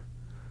cheaper.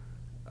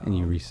 And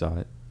you resaw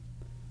it?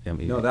 I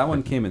mean, no, that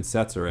one came in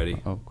sets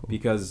already. Oh, cool.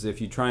 Because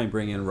if you try and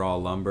bring in raw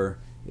lumber,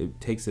 it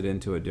takes it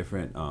into a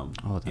different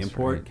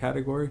import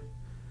category,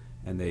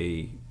 and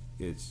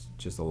it's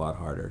just a lot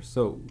harder.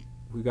 So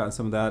we got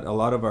some of that. A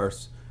lot of our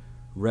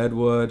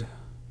redwood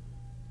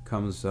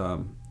comes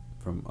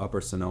from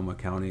Upper Sonoma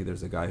County.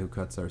 There's a guy who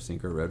cuts our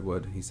sinker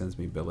redwood. He sends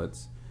me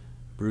billets.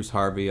 Bruce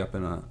Harvey up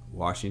in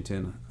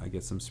Washington, I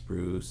get some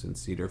spruce and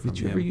cedar from him.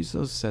 Did you ever use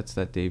those sets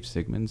that Dave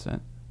Sigmund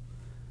sent?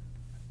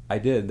 I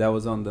did. That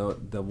was on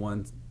the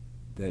one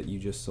that you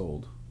just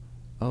sold.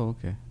 Oh,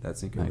 okay. That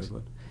sinker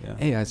redwood. Yeah.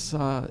 Hey, I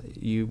saw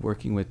you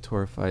working with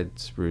torrefied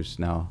spruce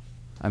now.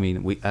 I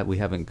mean, we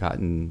haven't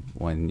gotten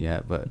one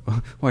yet, but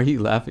why are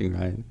you laughing,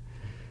 Ryan?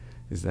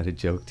 Is that a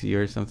joke to you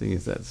or something?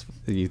 Is that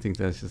you think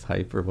that's just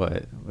hype or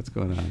what? What's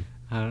going on?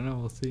 I don't know.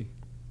 We'll see.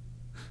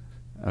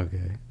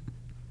 Okay.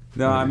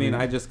 No, I mean,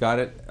 I just got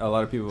it. A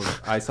lot of people,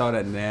 I saw it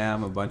at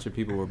NAMM. A bunch of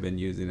people have been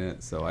using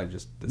it, so I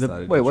just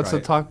decided Wait, to what's try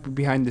the it. talk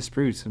behind the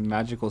spruce? A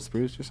magical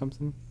spruce or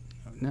something?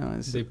 No,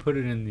 it's, They put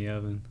it in the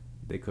oven.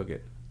 They cook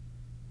it.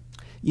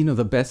 you know,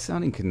 the best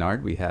sounding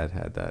canard we had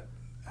that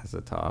as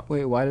a top.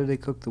 Wait, why do they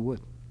cook the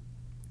wood?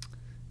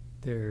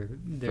 They're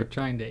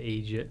trying to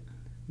age it,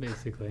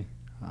 basically.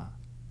 Ah.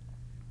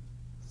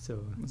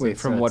 So Wait,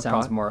 from what it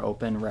sounds pot? more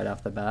open right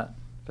off the bat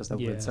because the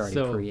Yeah, wood's already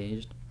so-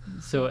 pre-aged.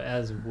 So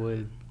as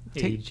wood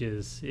Take-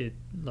 ages, it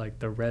like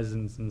the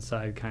resins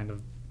inside kind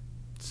of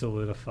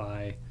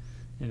solidify,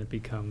 and it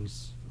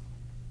becomes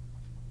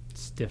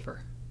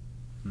stiffer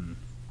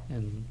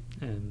and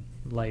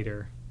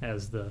lighter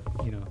as the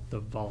the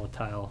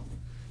volatile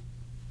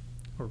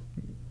or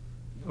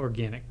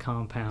organic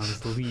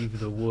compounds leave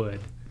the wood.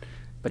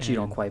 But you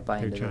don't And quite buy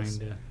they're into trying this.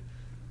 to.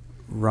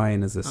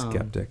 Ryan is a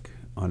skeptic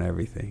on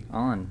everything.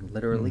 On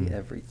literally Mhm.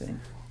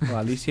 everything. Well,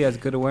 at least he has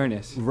good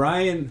awareness.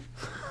 Ryan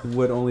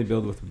would only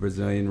build with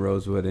Brazilian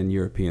rosewood and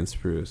European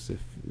spruce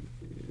if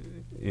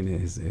in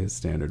his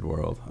standard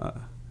world.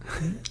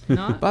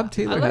 No, Bob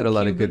Taylor I had like a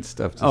lot of Cuban. good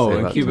stuff to say And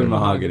about Cuban Tony.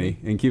 mahogany.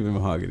 And Cuban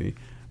mahogany.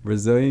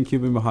 Brazilian,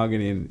 Cuban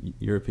mahogany, and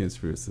European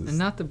spruces. And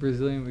not the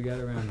Brazilian we got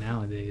around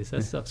nowadays.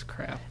 That stuff's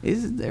crap.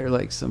 Isn't there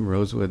like some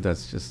rosewood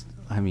that's just,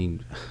 I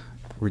mean,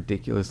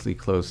 ridiculously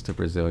close to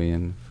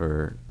Brazilian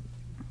for,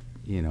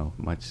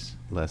 much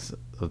less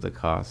of the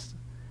cost?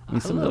 I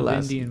mean, I some of the love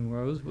last, Indian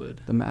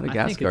rosewood. the Madagascar.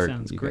 I think it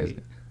sounds you guys- great.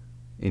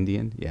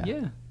 Indian, yeah.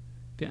 Yeah.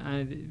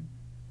 I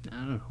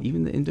don't know.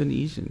 Even the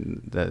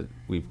Indonesian that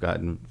we've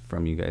gotten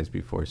from you guys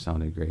before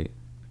sounded great.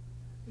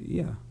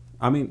 Yeah.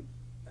 I mean,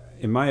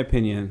 in my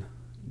opinion,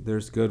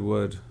 there's good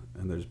wood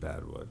and there's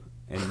bad wood.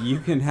 And you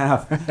can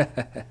have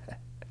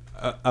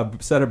a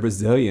set of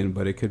Brazilian,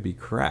 but it could be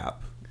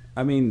crap.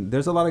 I mean,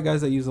 there's a lot of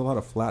guys that use a lot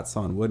of flat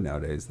sawn wood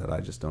nowadays that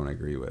I just don't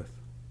agree with.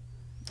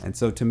 And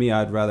so to me,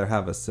 I'd rather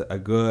have a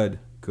good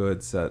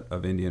set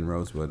of Indian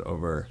rosewood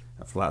over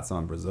a flat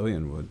sawn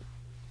Brazilian wood.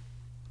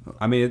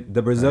 I mean,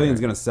 the Brazilian's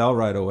going to sell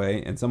right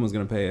away, and someone's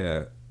going to pay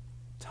a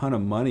ton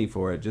of money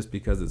for it just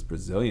because it's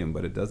Brazilian,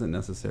 but it doesn't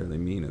necessarily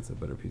mean it's a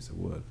better piece of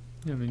wood.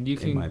 I mean, you in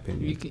can, my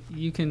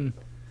opinion.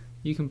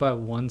 you can buy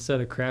one set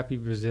of crappy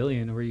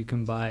Brazilian, or you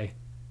can buy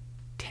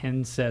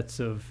 10 sets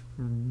of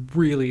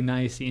really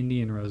nice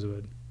Indian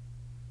rosewood.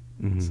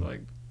 It's Mhm.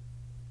 like,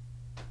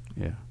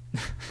 Yeah,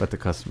 but the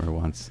customer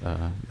wants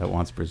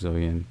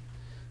Brazilian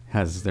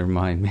has their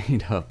mind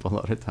made up a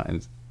lot of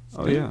times.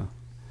 Oh, yeah.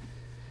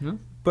 no,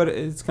 But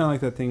it's kind of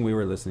like that thing we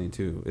were listening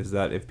to, is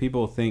that if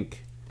people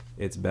think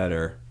it's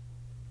better,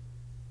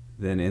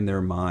 then in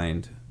their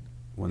mind,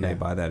 when they Yeah.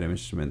 buy that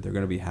instrument, they're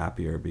going to be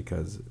happier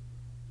because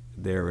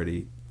they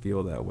already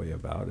feel that way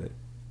about it.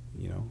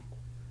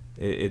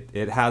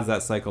 It has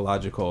that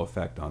psychological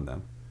effect on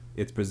them.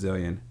 It's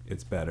Brazilian,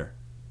 it's better.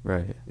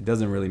 Right. It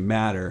doesn't really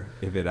matter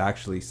if it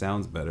actually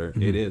sounds better.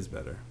 Mhm. It is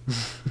better.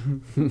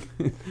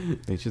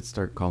 They should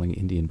start calling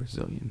Indian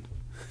Brazilian.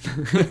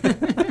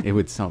 It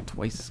would sound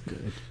twice as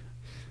good.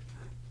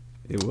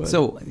 It would.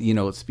 So,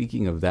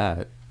 speaking of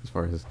that, as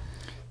far as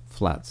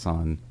flat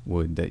sawn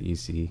wood that you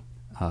see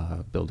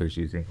builders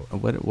using,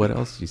 what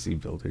else do you see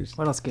builders?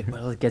 What else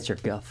gets your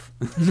guff?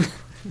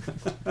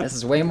 This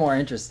is way more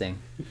interesting.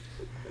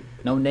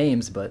 No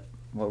names, but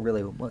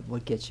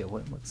what gets you?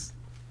 What's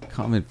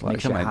Common flat.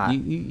 Makes Come you on, hot.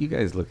 you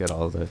guys look at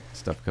all the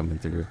stuff coming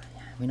through,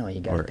 we know you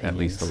got or at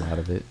least a opinions. lot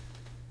of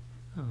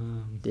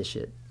it. Dish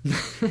it.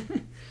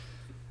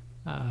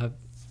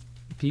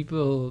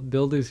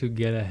 builders who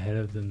get ahead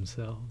of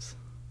themselves.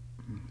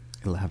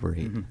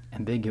 Elaborate.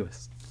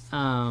 Ambiguous.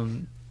 I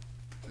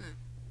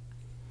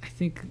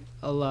think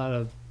a lot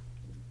of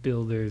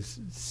builders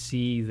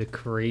see the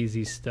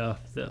crazy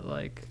stuff that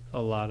like a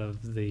lot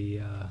of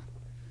the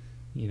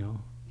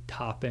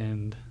top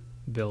end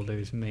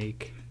builders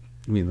make.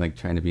 You mean like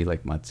trying to be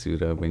like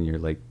Matsuda when you're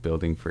like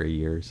building for a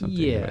year or something?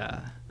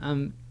 Yeah.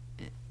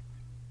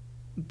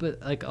 But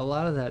like a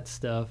lot of that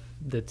stuff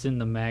that's in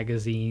the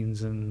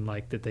magazines and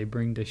like that they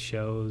bring to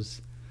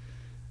shows,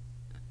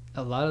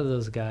 a lot of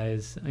those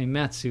guys, I mean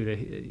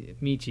Matsuda,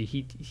 Michi,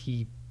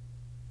 he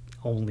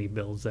only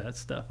builds that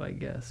stuff, I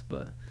guess,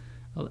 but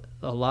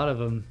a lot of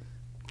them,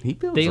 He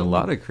builds They a only-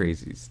 lot of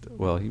crazy stuff.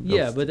 Well, he builds,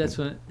 yeah, but that's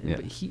what, yeah.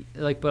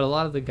 but a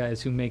lot of the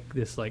guys who make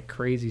this like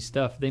crazy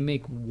stuff, they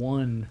make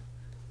one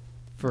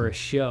for a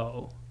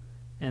show,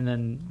 and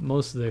then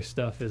most of their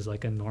stuff is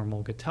like a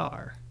normal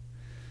guitar.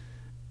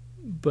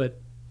 But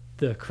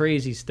the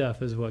crazy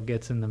stuff is what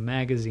gets in the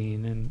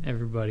magazine, and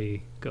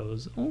everybody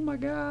goes, "Oh my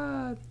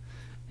god!"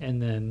 And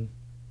then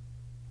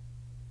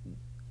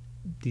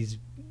these,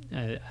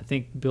 I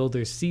think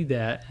builders see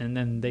that, and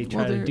then they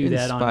try to they're do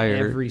that on inspired,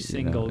 every you know,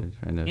 single they're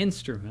trying to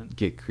instrument.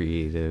 get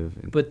creative.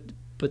 And,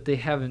 But they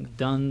haven't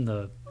done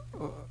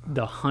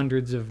the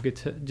hundreds of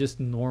just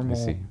normal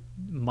see.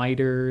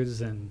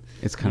 miters and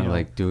it's kind you of know.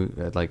 like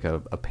doing like a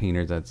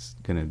painter that's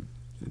gonna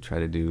try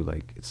to do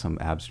like some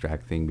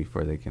abstract thing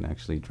before they can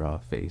actually draw a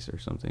face or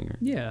something. Or,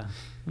 Yeah,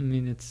 I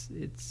mean it's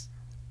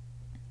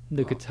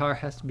the guitar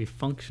has to be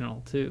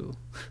functional too,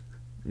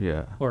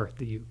 yeah. or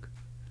the uke.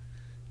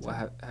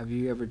 Well, have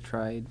you ever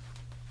tried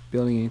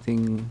building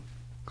anything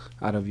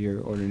out of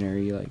your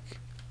ordinary, like,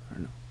 I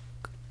don't know,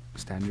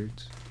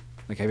 standards?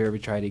 Like, have you ever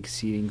tried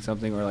exceeding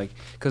something, or like,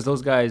 because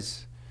those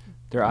guys,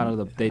 they're out of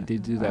the, they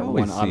do I that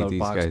always one out see of the these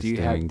box. guys Did you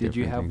doing have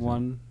different things.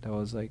 one that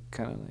was like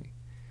kind of like?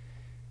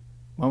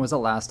 When was the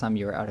last time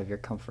you were out of your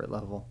comfort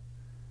level?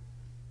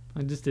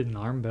 I just did an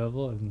arm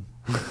bevel and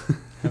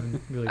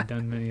haven't really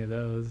done many of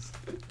those.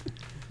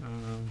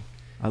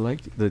 I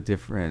like the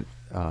different,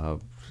 like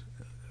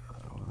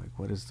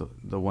what is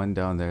the one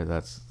down there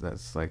that's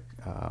like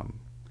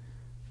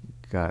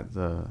got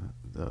the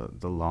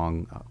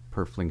long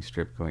purfling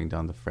strip going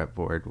down the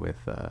fretboard with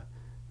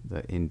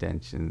the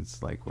indentions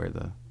like where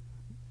the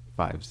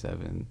 5,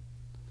 7.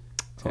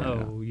 10,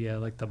 Oh yeah,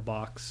 like the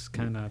box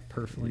kind of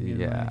purfling. in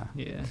Yeah. there.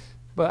 Yeah.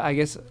 But I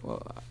guess,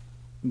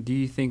 do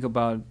you think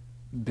about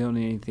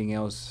building anything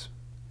else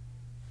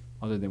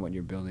other than what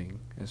you're building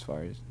as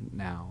far as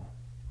now?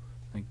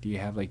 Like, do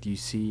you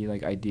see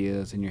like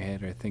ideas in your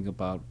head or think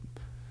about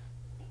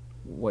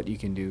what you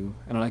can do?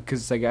 I don't know,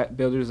 because like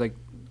builders, like,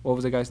 what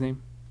was the guy's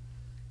name?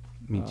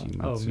 Michi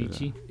Oh, Matsuda.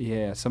 Michi.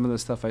 Yeah, some of the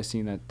stuff I've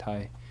seen that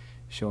Ty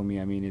showed me,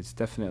 I mean, it's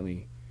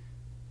definitely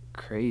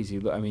crazy.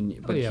 I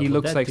mean, but yeah, he well,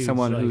 looks that like dude's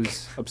someone like-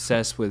 who's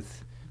obsessed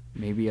with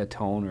maybe a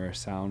tone or a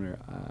sound, or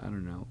I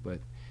don't know. But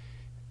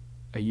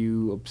are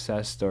you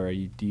obsessed, or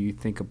do you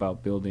think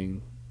about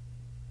building,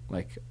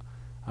 like,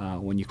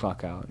 when you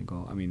clock out and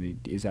go? I mean,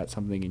 is that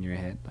something in your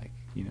head, like,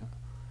 you know?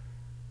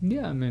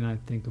 Yeah, I mean, I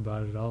think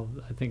about it all.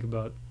 I think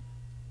about,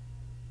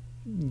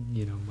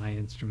 my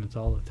instruments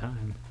all the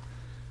time.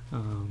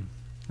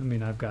 I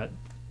mean, I've got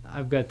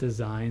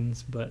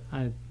designs, but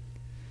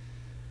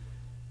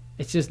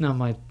it's just not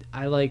my.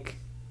 I like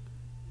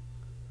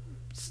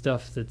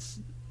stuff that's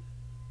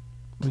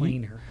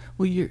plainer.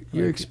 Well, you're Like, it's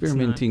not-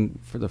 experimenting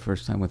for the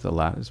first time with the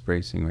lattice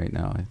bracing right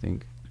now, I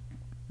think.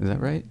 Is that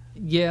right?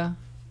 Yeah.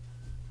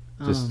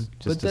 Just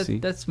but to see?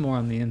 that's more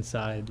on the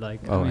inside.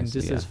 Like, Oh, I I mean, see,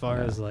 just yeah, as far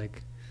yeah. as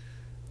like,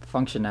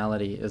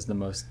 Functionality is the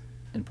most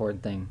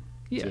important thing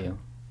yeah, to you.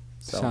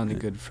 So Sounded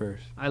good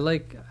first. I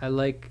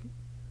like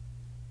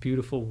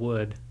beautiful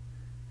wood,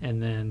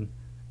 and then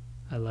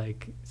I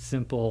like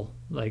simple,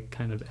 like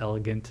kind of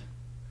elegant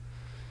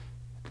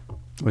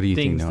What do you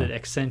think, things Noah? that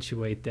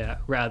accentuate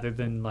that, rather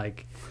than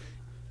like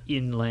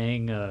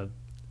inlaying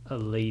a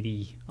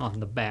lady on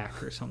the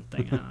back or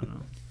something. I don't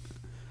know.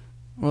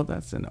 Well,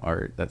 that's an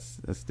art. That's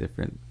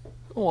different.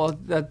 Well,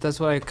 that's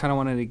what I kind of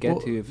wanted to get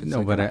Well, to. If it's no,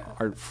 like but an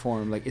art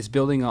form, like, it's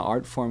building an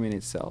art form in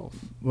itself.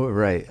 Well,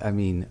 right. I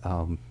mean,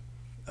 Yeah,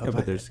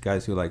 but there's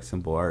guys who like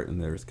simple art,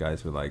 and there's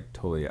guys who like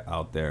totally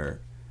out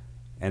there,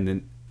 and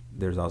then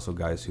there's also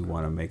guys who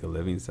want to make a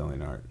living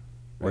selling art.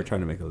 We're Right.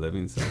 trying to make a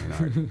living selling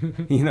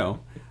art.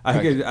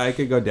 I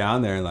could go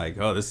down there and like,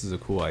 oh, this is a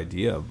cool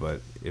idea,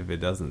 but if it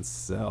doesn't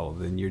sell,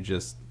 then you're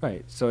just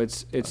Right. So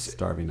it's a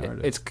starving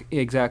artist. it's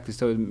exactly.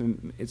 So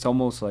it's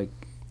almost like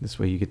this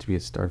way you get to be a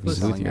starving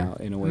Listen, selling luthier. out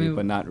in a I way, mean,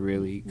 but not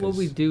really. What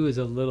we 'cause- do is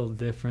a little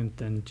different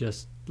than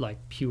just like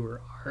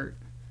pure art,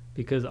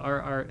 because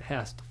our art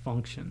has to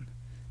function.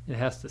 It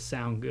has to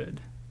sound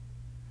good.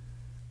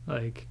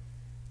 Like,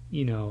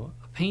 a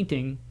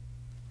painting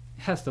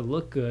has to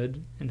look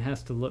good and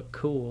has to look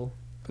cool.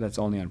 But that's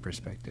only on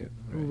perspective.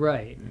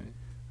 Right.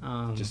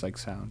 Right. Just like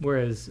sound.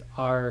 Whereas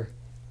our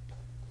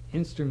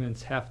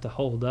instruments have to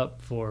hold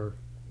up for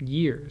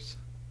years,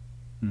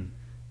 Hmm.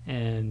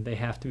 and they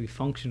have to be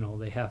functional.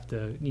 They have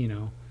to,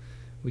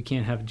 we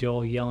can't have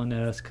Joel yelling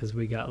at us because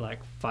we got like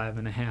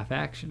 5.5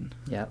 action.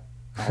 Yep.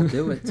 I'll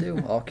do it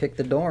too. I'll kick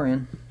the door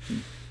in.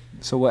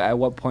 So at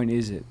what point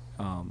is it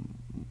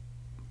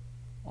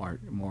art?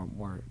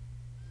 More.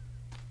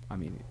 I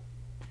mean,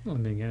 Well, I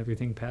mean,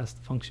 everything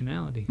past the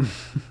functionality.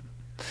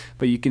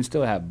 but you can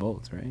still have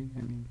both, right?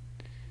 I mean,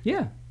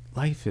 Yeah.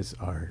 Life is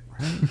art,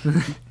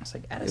 right? It's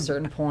like at a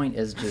certain point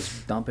is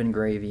just dumping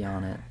gravy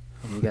on it.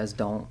 And you guys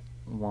don't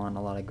want a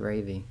lot of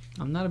gravy.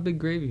 I'm not a big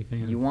gravy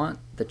fan. You want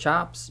the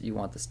chops, you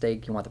want the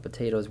steak, you want the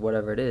potatoes,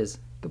 whatever it is.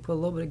 You can put a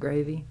little bit of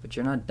gravy, but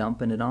you're not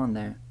dumping it on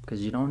there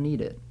because you don't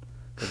need it.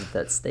 Because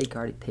that steak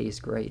already tastes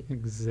great.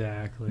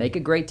 Exactly. Make a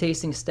great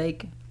tasting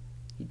steak.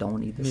 You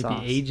don't need the Maybe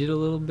sauce. age it a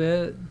little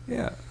bit.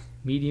 yeah.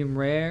 Medium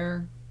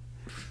rare.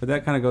 But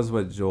that kind of goes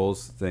with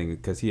Joel's thing,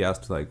 because he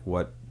asked like,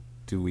 what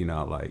do we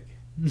not like?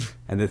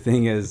 And the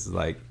thing is,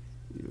 like,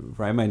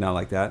 Ryan might not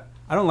like that.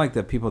 I don't like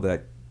the people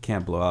that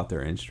can't blow out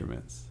their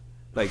instruments.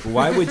 Like,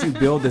 why would you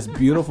build this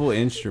beautiful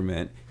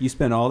instrument? You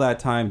spend all that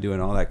time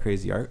doing all that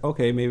crazy art.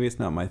 Okay, maybe it's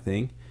not my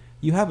thing.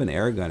 You have an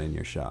air gun in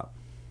your shop.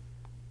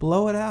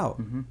 Blow it out.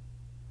 Mhm.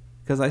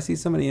 Because I see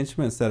so many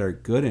instruments that are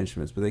good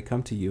instruments, but they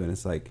come to you and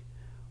it's like,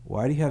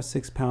 why do you have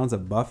 6 pounds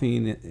of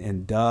buffing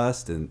and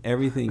dust and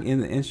everything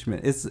in the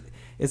instrument?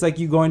 It's like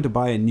you going to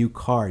buy a new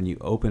car and you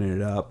open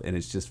it up and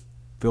it's just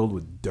filled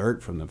with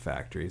dirt from the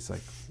factory. It's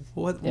like,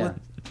 what? Yeah.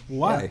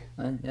 Why?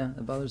 Yeah,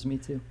 it bothers me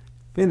too.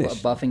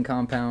 finished. buffing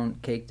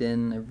compound caked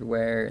in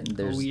everywhere, and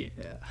there's Oh yeah.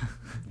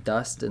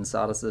 dust and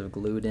sawdust that have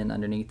glued in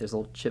underneath. There's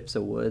little chips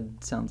of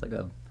wood. Sounds like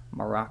a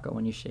maraca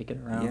when you shake it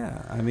around.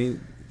 Yeah, I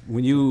mean,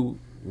 when you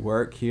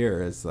work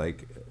here, it's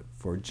like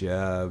for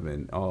Jeb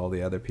and all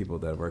the other people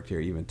that work here,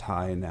 even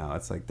Ty now,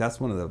 it's like that's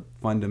one of the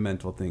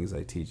fundamental things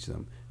I teach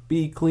them.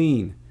 Be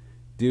clean.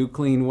 Do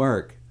clean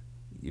work.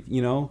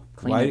 You know,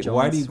 Clean why the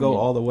joints do you when go you're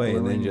all the way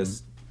and then gluing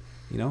just,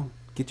 you know,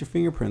 get your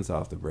fingerprints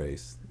off the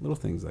brace? Little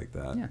things like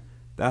that. Yeah.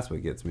 That's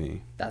what gets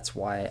me. That's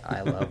why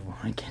I love when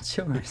I get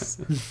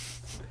yours.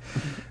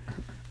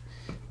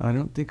 I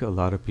don't think a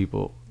lot of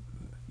people,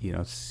 you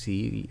know,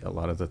 see a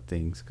lot of the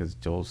things because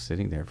Joel's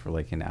sitting there for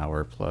like an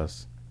hour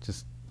plus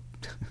just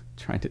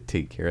trying to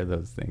take care of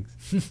those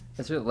things.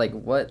 That's really, like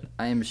what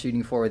I am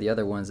shooting for with the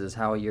other ones is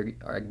how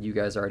you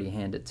guys already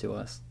hand it to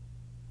us,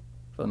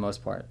 for the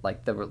most part.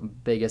 Like the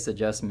biggest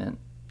adjustment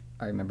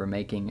I remember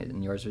making,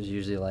 and yours was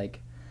usually like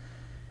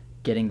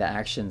getting the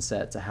action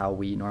set to how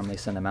we normally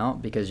send them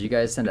out, because you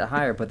guys send it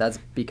higher, but that's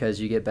because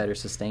you get better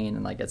sustain,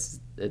 and like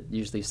it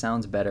usually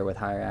sounds better with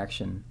higher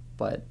action,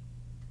 but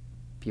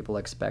people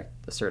expect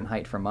a certain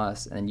height from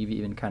us, and you've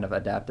even kind of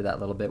adapted that a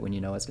little bit when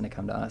you know it's going to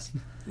come to us.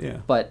 Yeah.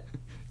 But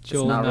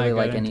Joel it's not and really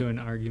I got like into any. an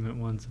argument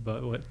once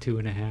about what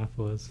 2.5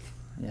 was.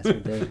 Yes, we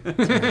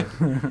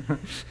did.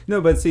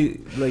 No, but see,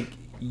 like,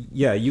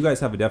 yeah, you guys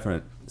have a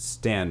definite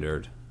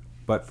standard,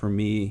 but for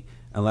me,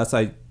 unless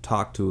I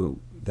talk to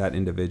that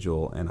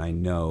individual and I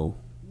know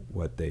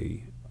what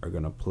they are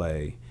going to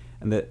play,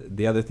 and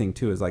the other thing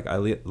too is like I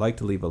like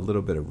to leave a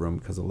little bit of room,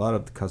 because a lot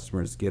of the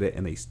customers get it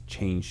and they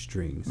change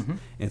strings, and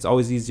it's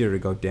always easier to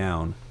go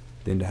down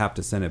than to have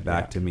to send it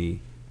back to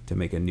me to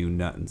make a new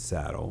nut and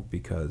saddle,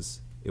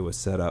 because it was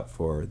set up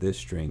for this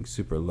string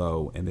super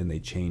low and then they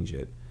change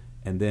it,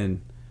 and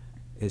then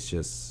it's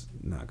just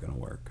not going to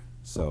work.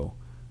 So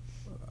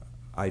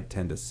I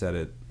tend to set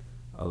it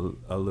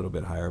a little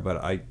bit higher, but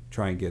I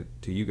try and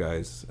get to you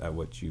guys at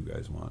what you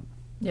guys want.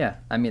 Yeah,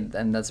 I mean,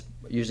 and that's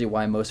usually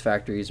why most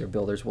factories or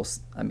builders will,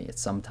 I mean,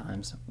 it's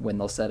sometimes when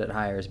they'll set it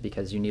higher is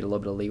because you need a little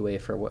bit of leeway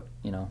for what,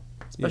 you know,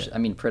 especially, I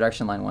mean,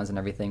 production line ones and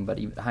everything, but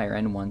even higher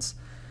end ones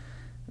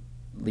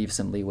leave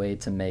some leeway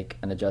to make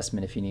an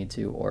adjustment if you need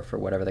to, or for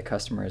whatever the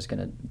customer is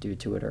going to do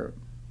to it or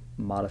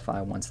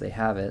modify once they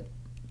have it.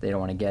 They don't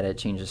want to get it,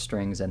 change the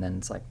strings, and then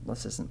it's like, well,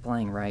 this isn't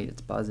playing right,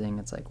 it's buzzing.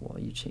 It's like, well,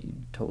 you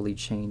totally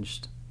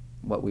changed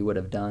what we would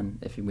have done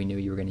if we knew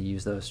you were going to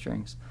use those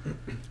strings.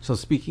 So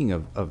speaking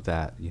of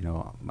that, you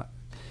know,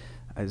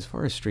 as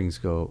far as strings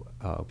go,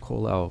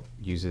 Ko'olau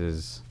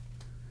uses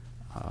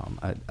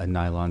a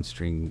nylon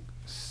string,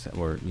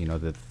 or, you know,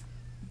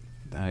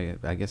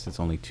 I guess it's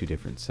only 2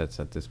 different sets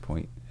at this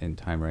point in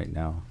time right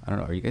now. I don't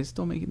know, are you guys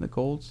still making the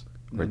golds?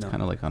 Or it's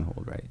kind of like on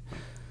hold, right?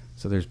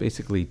 So there's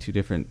basically 2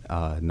 different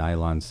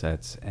nylon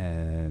sets,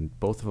 and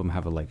both of them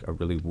have a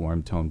really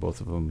warm tone.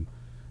 Both of them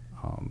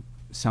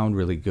sound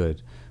really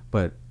good.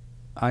 But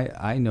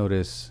I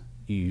notice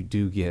you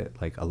do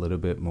get like a little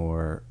bit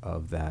more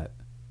of that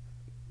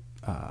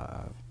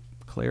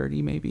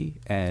clarity maybe,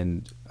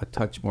 and a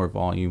touch more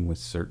volume with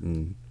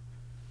certain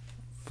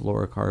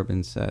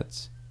fluorocarbon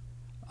sets.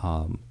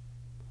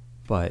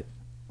 But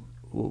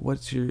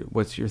what's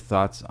your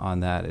thoughts on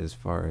that, as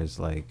far as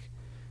like,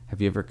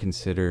 have you ever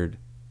considered,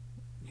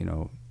 you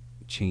know,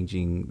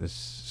 changing the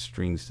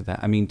strings to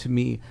that? I mean, to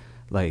me,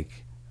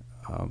 like,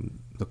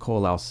 the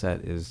Ko'olau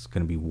set is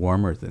going to be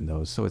warmer than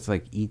those, so it's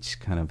like each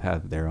kind of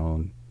have their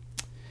own,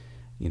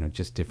 you know,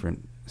 just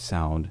different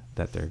sound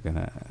that they're going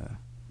to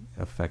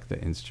affect the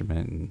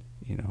instrument. And,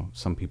 you know,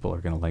 some people are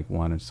going to like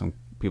one and some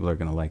people are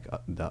going to like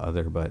the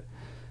other. But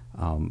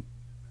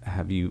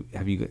have you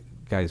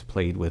guys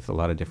played with a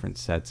lot of different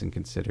sets and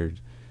considered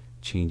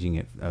changing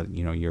it,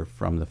 you know, you're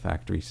from the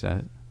factory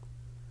set?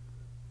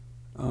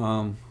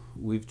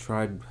 We've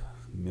tried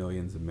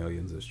millions and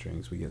millions of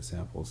strings. We get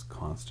samples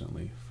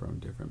constantly from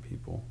different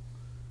people.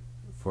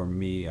 For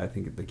me, I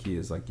think the key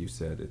is, like you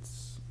said,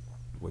 it's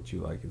what you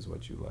like is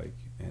what you like.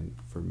 And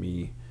for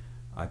me,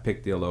 I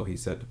picked the Alohi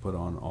set to put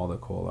on all the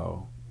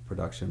Ko'olau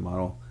production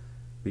model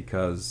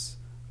because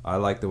I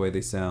like the way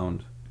they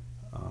sound.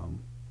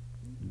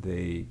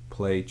 They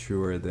play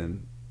truer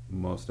than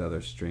most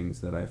other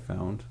strings that I've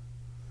found,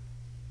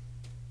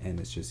 and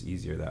it's just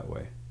easier that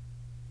way.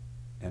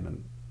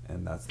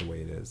 And that's the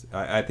way it is.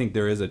 I think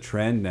there is a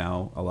trend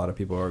now. A lot of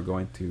people are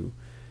going to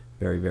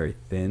very, very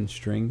thin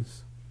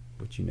strings,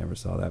 which you never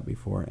saw that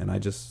before. And I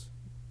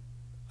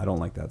don't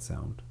like that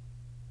sound.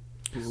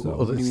 So,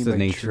 well, it's the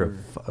nature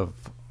of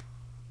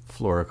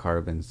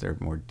fluorocarbons. They're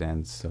more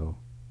dense, so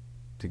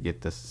to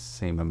get the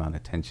same amount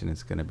of tension,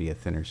 it's going to be a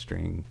thinner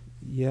string.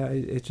 Yeah,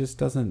 it just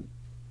doesn't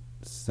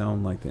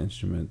sound like the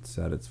instrument's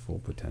at its full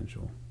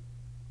potential.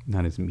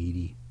 Not as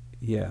meaty.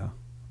 Yeah.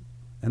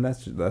 And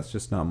that's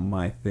just not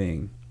my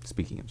thing.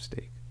 Speaking of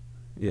steak.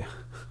 Yeah.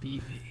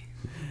 Beefy.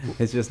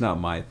 It's just not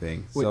my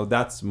thing. So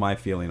that's my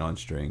feeling on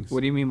strings.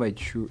 What do you mean by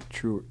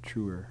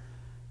truer?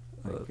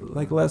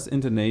 Like less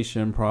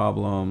intonation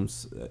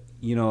problems.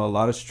 You know, a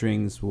lot of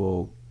strings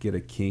will get a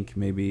kink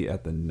maybe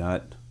at the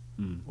nut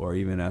or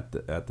even at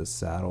the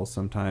saddle.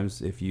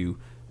 Sometimes if you,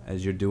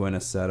 as you're doing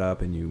a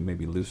setup and you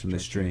maybe loosen the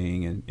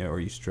string or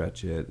you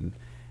stretch it,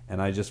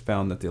 and I just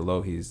found that the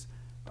Elohis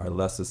are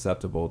less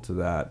susceptible to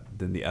that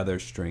than the other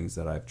strings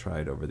that I've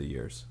tried over the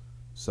years.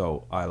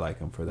 So I like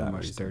them for that More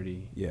reason.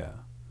 sturdy. Yeah.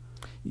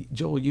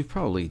 Joel, you've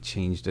probably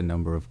changed a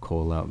number of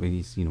Ko'olau.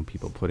 Maybe,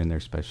 people put in their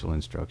special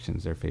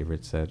instructions, their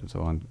favorite set.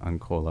 So on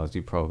Ko'olaus,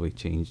 you probably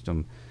changed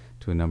them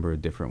to a number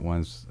of different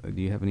ones.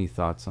 Do you have any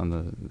thoughts on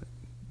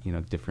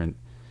the, different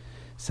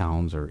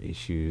sounds or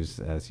issues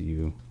as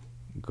you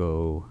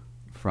go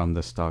from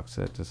the stock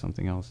set to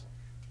something else?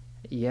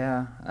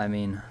 Yeah, I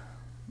mean,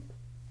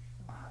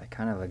 I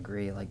kind of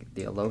agree. Like,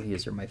 the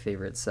Elohis are my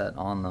favorite set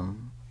on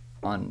them,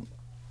 and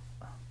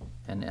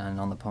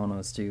on the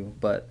Ponos too.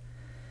 But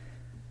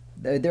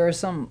there are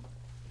some,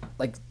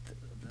 like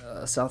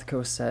South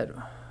Coast set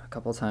a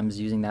couple times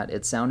using that.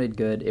 It sounded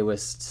good. It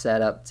was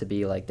set up to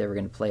be like they were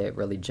going to play it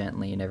really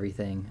gently and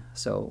everything.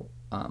 So,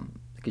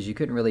 because you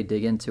couldn't really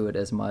dig into it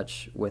as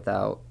much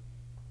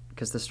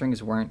because the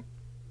strings weren't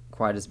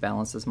quite as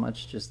balanced as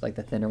much, just like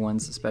the thinner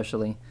ones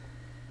especially,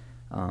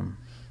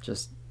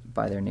 just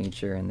by their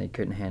nature, and they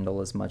couldn't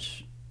handle as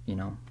much,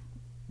 weren't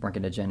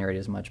going to generate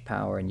as much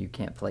power, and you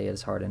can't play it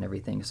as hard and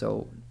everything.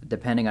 So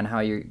depending on how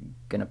you're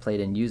going to play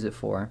it and use it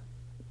for,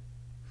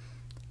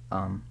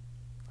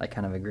 I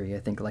kind of agree. I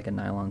think like a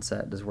nylon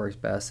set just works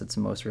best. It's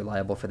the most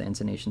reliable for the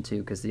intonation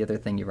too, because the other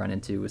thing you run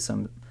into with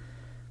some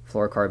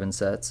fluorocarbon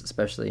sets,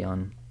 especially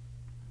on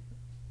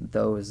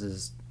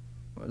those,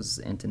 was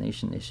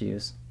intonation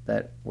issues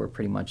that were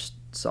pretty much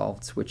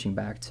solved switching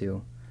back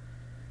to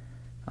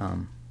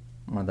one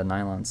of the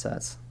nylon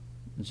sets.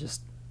 It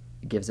just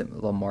gives it a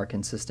little more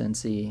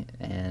consistency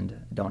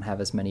and don't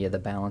have as many of the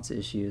balance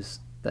issues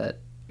that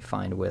you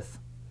find with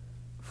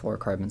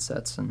fluorocarbon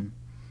sets, and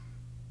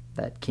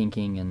that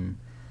kinking, and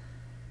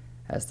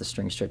as the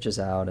string stretches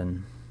out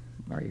and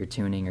or you're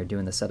tuning or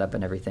doing the setup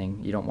and everything,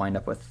 you don't wind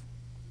up with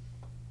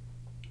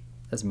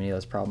as many of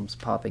those problems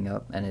popping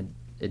up, and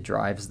it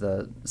drives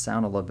the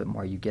sound a little bit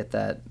more. You get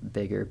that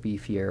bigger,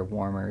 beefier,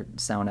 warmer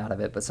sound out of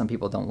it, but some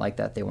people don't like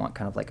that. They want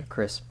kind of like a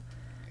crisp,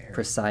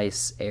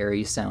 precise,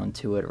 airy sound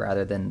to it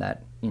rather than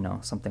that,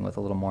 something with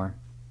a little more.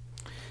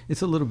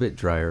 It's a little bit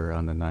drier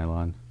on the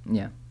nylon.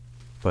 Yeah.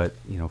 But,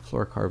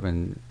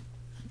 fluorocarbon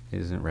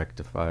isn't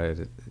rectified.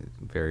 It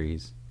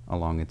varies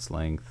along its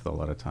length a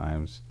lot of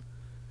times.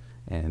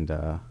 And,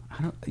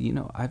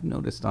 I've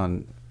noticed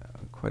on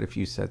quite a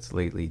few sets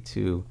lately,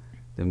 too,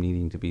 them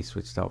needing to be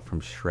switched out from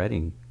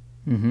shredding.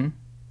 Mm-hmm.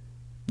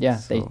 Yeah.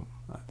 So,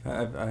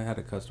 I had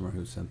a customer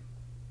who sent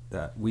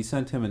that. We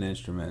sent him an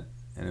instrument,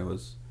 and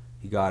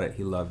he got it,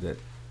 he loved it.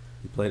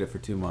 He played it for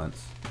 2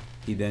 months.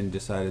 He then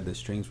decided the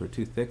strings were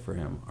too thick for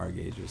him, our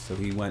gauges, so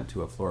he went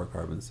to a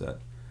fluorocarbon set.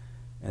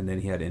 And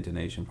then he had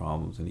intonation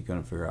problems, and he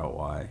couldn't figure out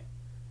why.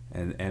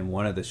 And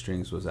one of the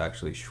strings was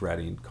actually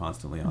shredding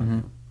constantly on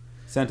him.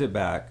 Sent it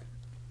back,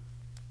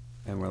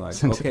 and we're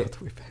like, okay.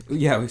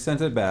 Yeah, we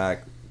sent it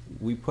back.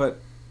 We put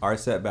our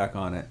set back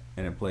on it,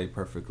 and it played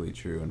perfectly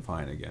true and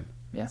fine again.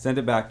 Yeah. Sent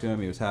it back to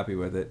him. He was happy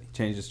with it. He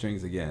changed the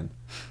strings again.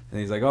 And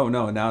he's like, oh,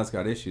 no, now it's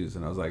got issues.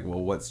 And I was like, well,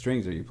 what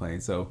strings are you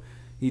playing? So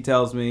he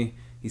tells me,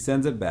 he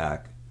sends it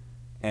back,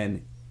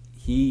 and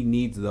he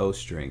needs those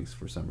strings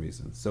for some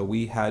reason. So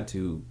we had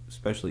to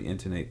specially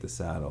intonate the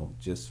saddle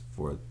just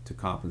to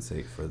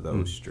compensate for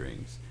those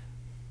strings.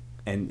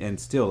 And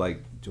still,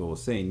 like Joel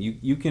was saying,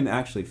 you can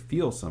actually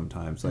feel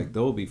sometimes, like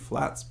there will be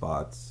flat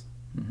spots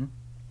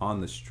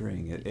on the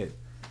string.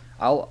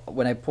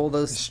 When I pull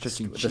the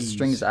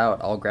strings out,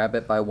 I'll grab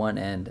it by one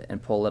end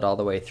and pull it all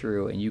the way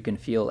through, and you can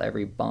feel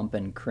every bump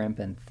and crimp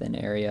and thin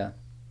area.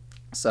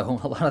 So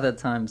a lot of the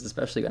times,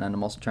 especially when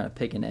I'm also trying to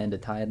pick an end to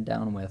tie it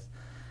down with,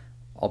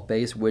 I'll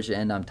base which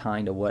end I'm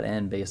tying to what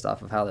end based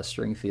off of how the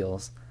string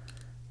feels,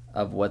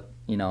 of what,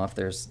 if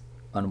there's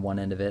on one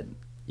end of it,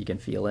 you can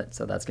feel it.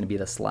 So that's going to be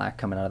the slack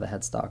coming out of the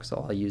headstock.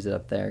 So I'll use it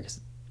up there because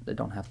I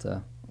don't have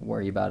to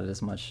worry about it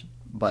as much.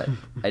 But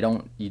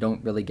you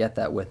don't really get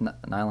that with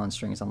nylon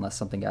strings unless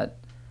something got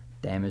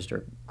damaged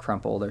or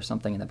crumpled or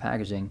something in the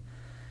packaging.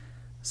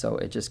 So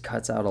it just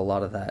cuts out a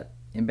lot of that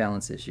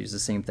imbalance issues. The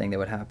same thing that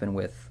would happen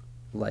with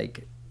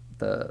like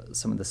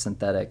some of the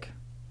synthetic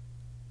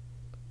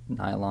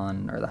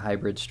nylon or the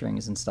hybrid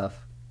strings and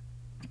stuff.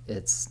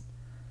 It's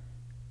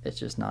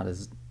just not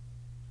as,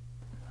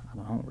 I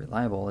don't know,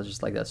 reliable. It's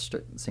just like that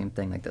same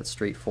thing, like that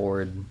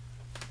straightforwardness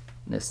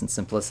and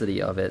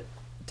simplicity of it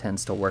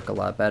tends to work a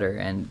lot better,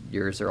 and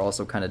yours are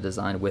also kind of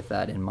designed with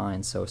that in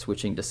mind. So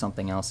switching to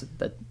something else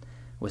that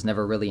was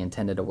never really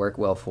intended to work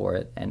well for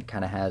it and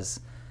kind of has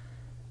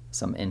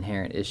some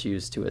inherent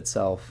issues to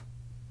itself,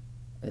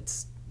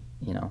 it's,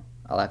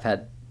 I've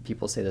had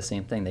people say the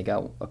same thing. They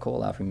got a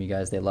Ko'olau from you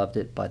guys, they loved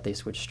it, but they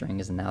switched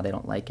strings and now they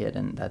don't like it,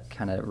 and that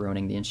kind of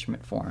ruining the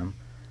instrument for them.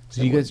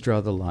 So you guys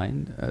draw the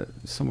line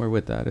somewhere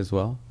with that as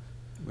well?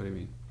 What do you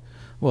mean?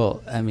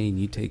 Well, I mean,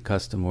 you take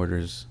custom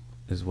orders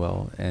as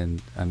well.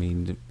 And I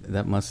mean,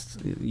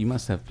 you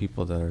must have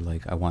people that are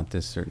like, I want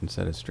this certain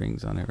set of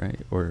strings on it, right?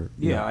 Or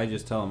Yeah, no? I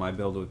just tell them I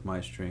build with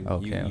my string.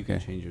 Okay, You can okay.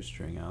 change your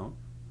string out.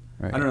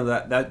 Right. I don't know,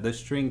 that the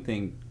string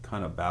thing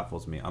kind of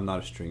baffles me. I'm not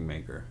a string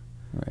maker,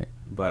 Right.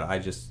 but I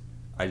just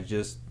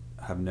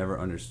have never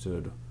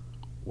understood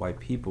why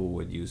people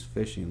would use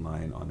fishing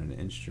line on an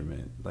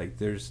instrument. Like,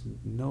 there's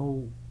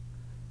no,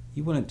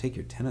 you wouldn't take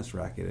your tennis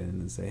racket in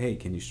and say, hey,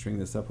 can you string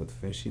this up with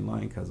fishing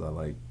line? Because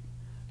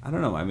I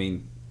don't know. I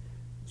mean,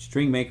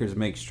 string makers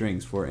make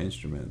strings for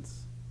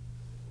instruments.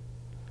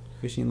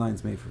 Fishing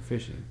line's made for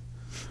fishing.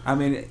 I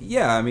mean,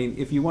 yeah, I mean,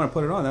 if you want to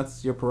put it on,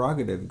 that's your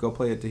prerogative. Go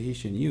play a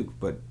Tahitian uke,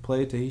 but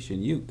play a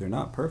Tahitian uke. They're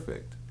not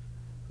perfect.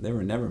 They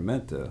were never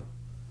meant to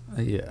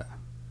Yeah.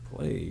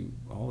 play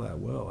all that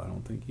well, I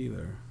don't think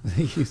either.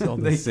 They use all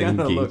the They same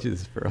kinda look-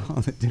 gauges for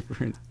all the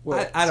different.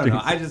 I don't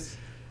know. strings.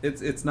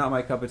 It's not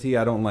my cup of tea.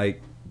 I don't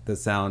like the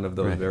sound of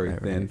those Right, very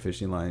right, thin right.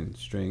 fishing line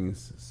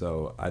strings,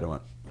 so I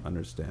don't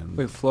understand.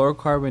 Wait,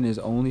 fluorocarbon is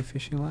only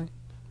fishing line?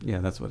 Yeah,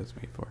 that's what it's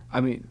made for.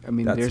 I mean,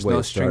 That's there's the way no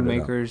it string started out.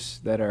 makers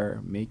that are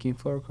making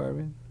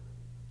fluorocarbon.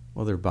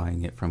 Well, they're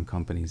buying it from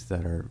companies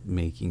that are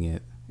making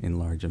it in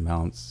large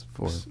amounts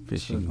for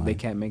fishing So line. they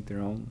can't make their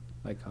own,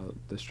 like how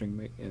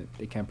the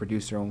they can't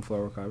produce their own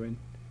fluorocarbon.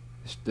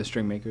 The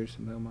string makers,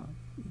 I'm talking about.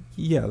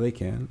 Yeah, they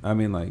can. I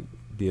mean, like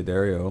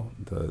Diodario,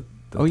 the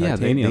Oh yeah,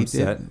 titanium they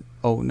set. did.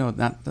 Oh no,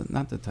 not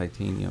the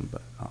titanium,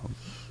 but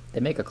They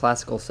make a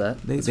classical set.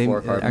 It's they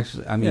fluorocarbon.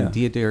 actually. I mean, Yeah.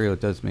 Diodario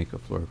does make a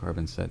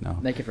fluorocarbon set now.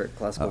 Make it for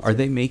classical. Are too.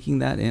 they making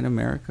that in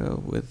America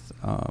with?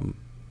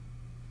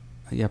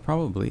 Yeah,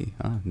 probably.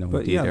 No,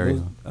 But yeah,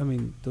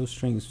 Diodario. those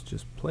strings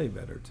just play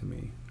better to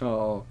me.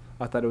 Oh,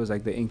 I thought it was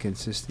like the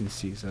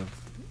inconsistencies of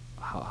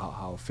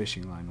how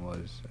fishing line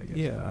was, I guess.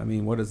 Yeah, I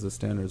mean, what is the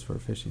standards for a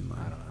fishing line?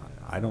 I don't know.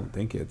 I don't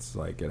think it's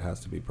like it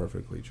has to be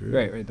perfectly true.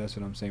 Right, that's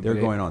what I'm saying. They're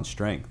but going on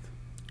strength.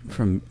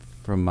 From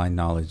my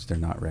knowledge, they're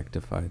not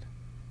rectified.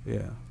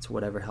 Yeah. It's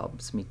whatever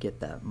helps me get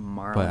that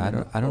marlin. But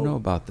I don't know Oh.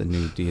 about the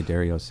new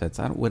Diodario sets.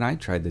 When I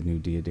tried the new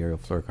Diodario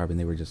fluorocarbon,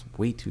 they were just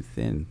way too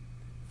thin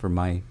for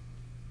my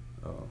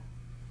Oh.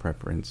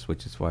 preference,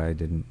 which is why I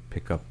didn't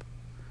pick up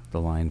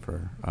the line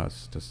for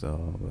us to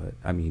sell. But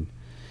I mean,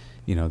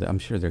 I'm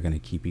sure they're going to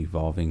keep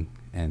evolving,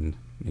 and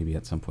maybe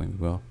at some point we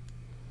will.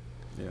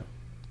 Yeah.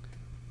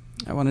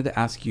 I wanted to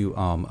ask you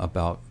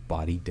about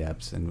body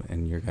depths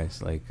and your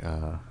guys'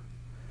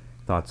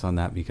 thoughts on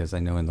that, because I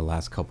know in the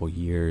last couple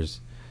years,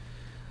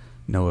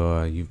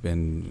 Noah, you've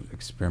been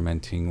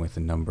experimenting with a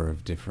number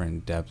of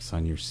different depths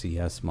on your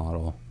CS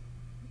model.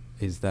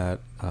 Is that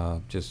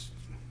just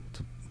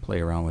to play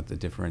around with the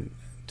different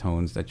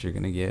tones that you're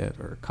going to get,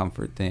 or a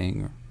comfort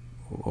thing,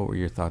 or what were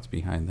your thoughts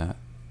behind that?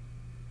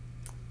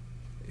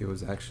 It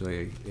was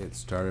actually, it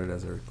started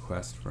as a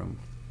request from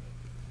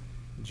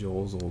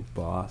Joel's old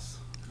boss,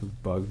 who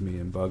bugged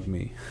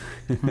me.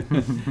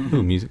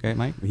 Who, music guy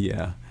Mike?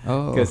 Yeah.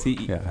 Oh, Because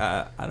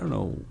yeah. I don't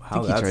know I how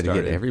think he that tried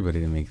started. to get everybody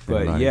to make thin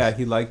But bodies. yeah,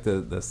 he liked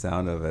the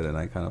sound of it, and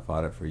I kind of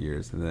fought it for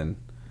years. And then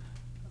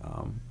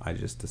I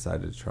just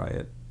decided to try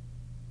it.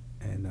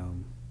 And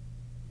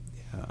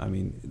yeah, I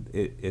mean,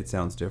 it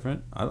sounds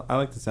different. I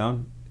like the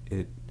sound.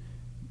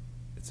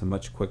 It's a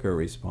much quicker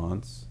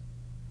response.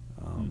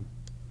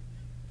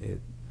 It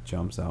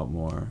jumps out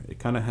more. It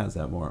kind of has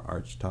that more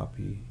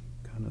arch-toppy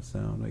kind of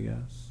sound, I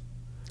guess.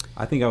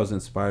 I think I was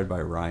inspired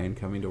by Ryan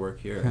coming to work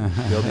here and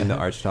building the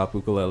arch-top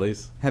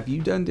ukuleles. Have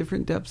you done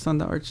different depths on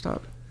the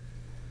archtop?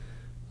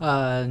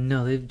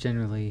 No,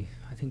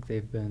 I think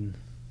they've been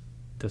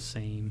the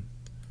same.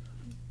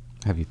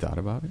 Have you thought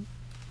about it?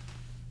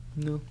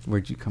 No.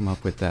 Where'd you come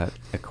up with that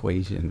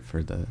equation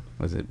for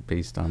was it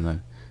based on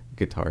the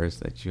guitars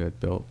that you had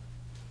built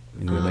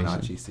in relation?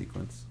 Fibonacci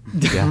sequence.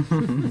 Yeah.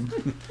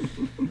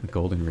 The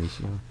golden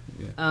ratio.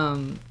 Yeah.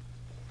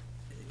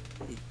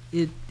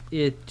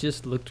 It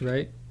just looked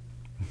right.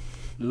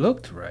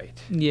 Looked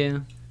right. Yeah,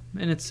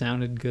 and it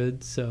sounded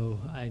good, so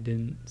I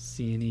didn't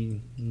see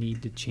any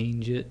need to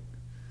change it.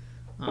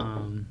 I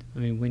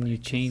mean, when you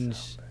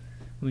change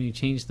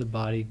the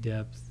body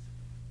depth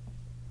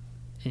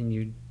and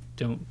you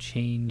don't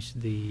change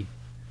the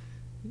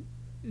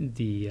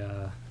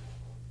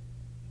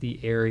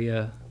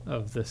area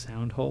of the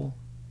sound hole,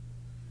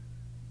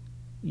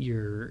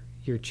 you're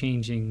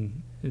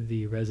changing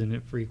the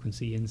resonant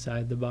frequency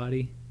inside the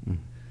body, Mm.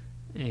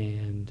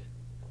 and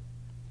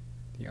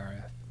The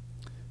RF.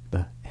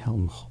 The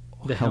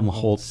the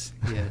Helmholtz.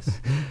 yes.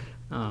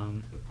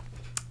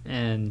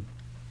 And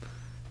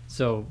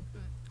so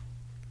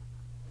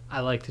I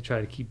like to try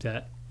to keep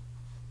that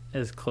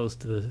as close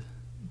to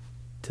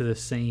the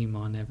same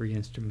on every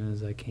instrument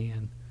as I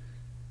can.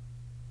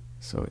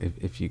 So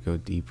if you go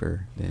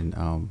deeper, then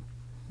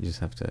you just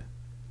have to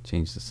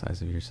change the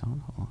size of your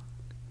sound hole.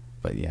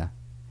 But yeah,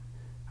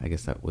 I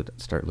guess that would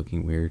start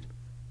looking weird.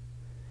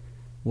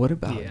 What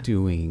about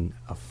doing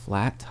a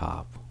flat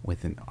top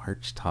with an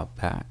arch top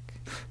back?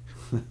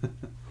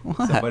 What?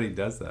 Somebody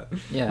does that.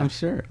 Yeah. I'm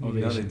sure. Oh,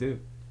 yeah, they do.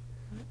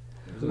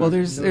 Well,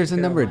 there's North a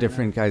number of Carolina.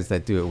 different guys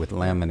that do it with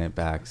laminate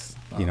backs,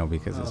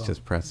 because it's Oh.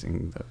 just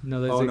pressing the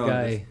No, there's Oh, a no,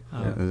 guy,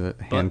 this-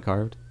 hand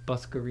carved.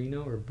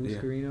 Buscarino or Yeah.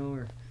 Buscarino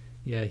or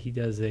he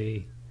does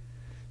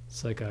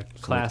it's like a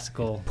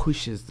classical.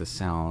 Pushes the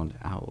sound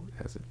out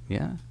as it.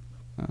 Yeah.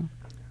 Huh?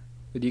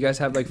 But do you guys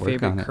have like Work on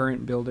favorite it.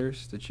 current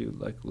builders that you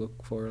like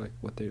look for, like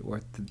what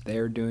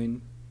they're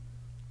doing,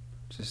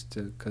 just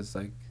to because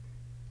like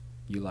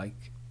you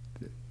like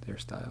their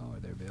style or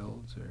their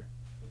builds or.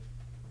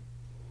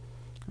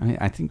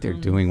 I think they're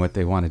doing what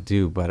they want to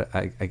do, but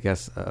I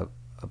guess a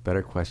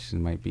better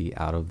question might be,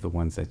 out of the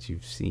ones that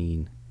you've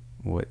seen,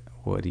 what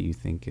do you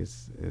think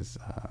is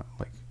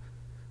like,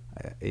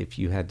 if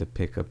you had to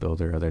pick a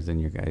builder other than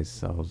your guys'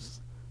 selves,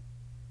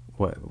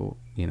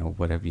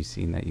 what have you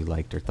seen that you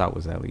liked or thought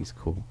was at least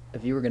cool?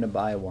 If you were gonna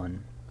buy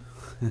one,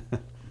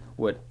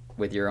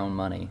 with your own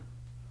money,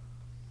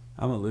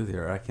 I'm a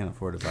luthier. I can't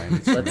afford to buy any.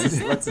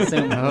 let's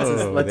assume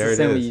Oh, let's there it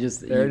assume is. you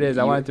just There it is.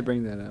 I you- wanted to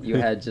bring that up. You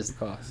had just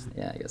cost.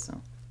 Yeah, I guess so.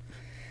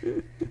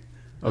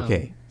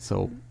 Okay,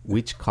 so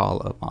which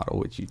call-up model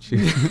would you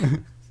choose?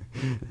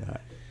 Yeah.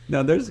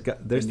 No, there's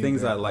new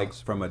things I brand like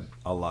house. from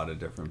a lot of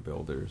different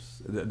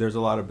builders. There's a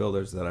lot of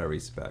builders that I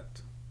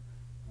respect.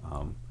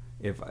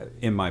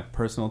 In my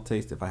personal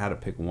taste, if I had to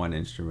pick one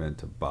instrument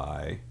to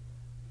buy,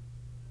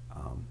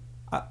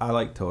 I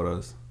like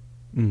Toto's.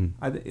 Mm.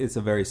 It's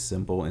a very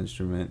simple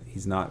instrument.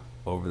 He's not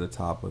over the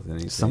top with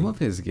anything. Some of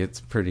his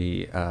gets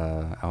pretty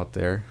out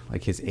there,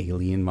 like his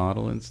alien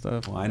model and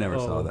stuff. Well, I never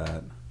saw Oh.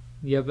 that.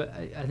 Yeah, but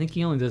I think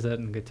he only does that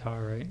in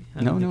guitar, right?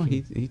 I don't No,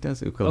 think he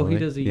does Oh, ukulele. he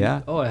does.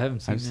 Yeah. Oh, I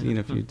haven't seen. I've that. seen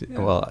a few. Yeah.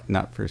 Well,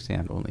 not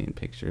firsthand, only in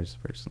pictures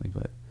personally,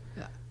 but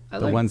I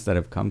the like- ones that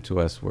have come to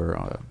us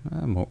were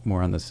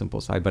more on the simple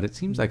side. But it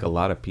seems like a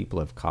lot of people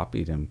have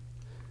copied him,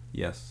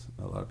 Yes,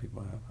 a lot of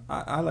people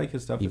have. I like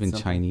his stuff. It's even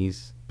simple.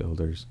 Chinese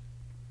builders.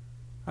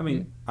 I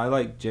mean, I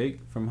like Jake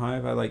from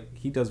Hive.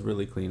 He does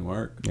really clean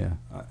work. Yeah.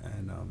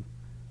 And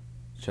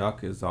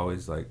Chuck is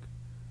always like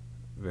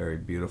very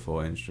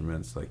beautiful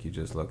instruments. Like you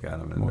just look at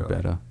them and More they're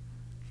like, better.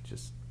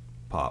 just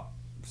pop.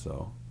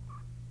 So,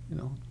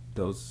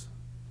 those,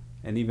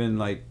 and even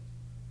like,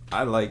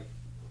 I like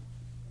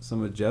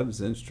some of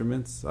Jeb's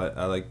instruments.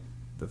 I like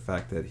the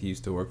fact that he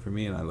used to work for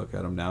me, and I look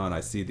at him now and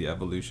I see the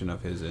evolution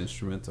of his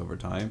instruments over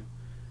time,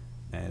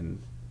 and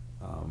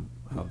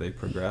how they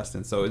progressed,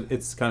 and so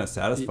it's kind of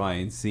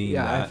satisfying seeing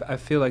that. I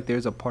feel like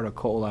there's a part of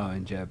Ko'olau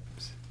and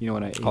Jeb's. You know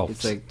what I? Oh,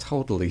 It's like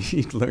totally.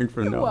 He learned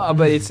from Noah. well,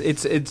 but it's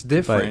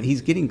different. But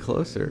he's getting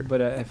closer.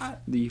 But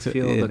you to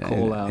feel it, the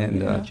Ko'olau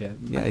and, and, Jeb.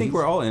 yeah, I think he's-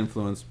 we're all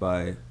influenced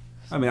by.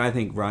 I mean, I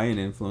think Ryan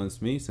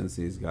influenced me since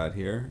he's got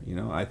here.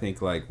 I think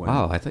like when.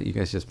 Wow, I thought you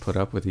guys just put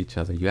up with each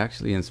other. You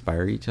actually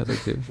inspire each other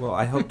too. Well,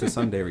 I hope to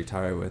someday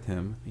retire with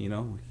him. We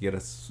could get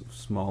a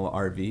small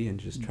RV and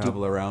just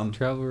travel around.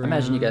 Travel around.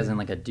 Imagine you guys in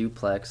like a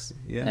duplex,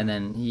 Yeah. and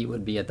then he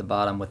would be at the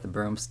bottom with the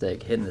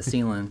broomstick hitting the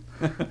ceiling.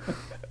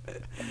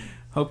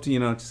 Hope to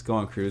just go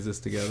on cruises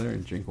together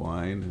and drink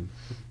wine and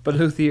But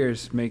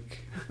luthiers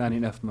make not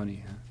enough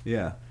money. Huh?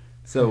 yeah.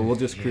 So we'll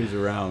just cruise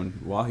around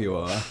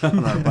Wahiawa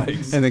on our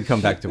bikes And then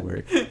come back to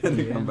work. and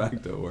then come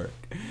back to work.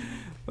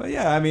 But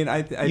yeah, I mean,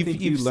 I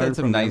think you you've learn said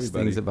some from nice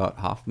everybody. things about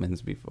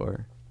Hoffman's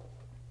before.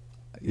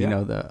 You Yeah.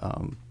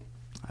 know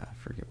I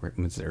forget where,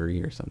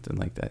 Missouri or something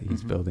like that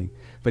he's Mhm. building,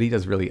 but he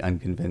does really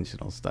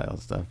unconventional style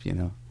stuff.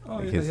 Oh,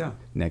 like yeah, his yeah.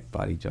 neck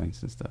body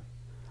joints and stuff.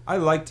 I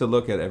like to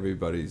look at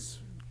everybody's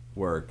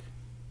work.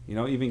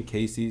 Even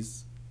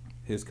Casey's,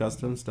 his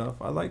custom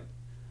stuff. I like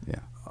Yeah.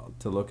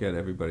 to look at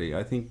everybody.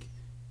 I think,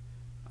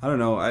 I don't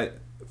know.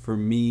 For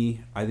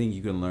me, I think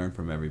you can learn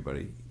from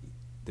everybody.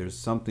 There's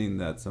something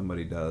that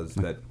somebody does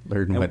that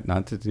Learn and- what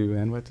not to do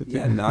and what to do.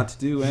 yeah, not to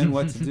do and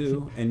what to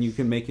do, and you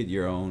can make it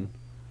your own.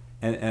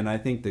 And I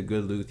think the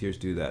good luthiers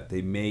do that.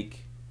 They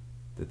make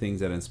the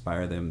things that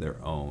inspire them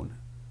their own.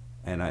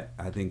 And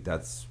I think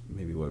that's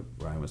maybe what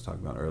Ryan was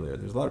talking about earlier.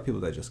 There's a lot of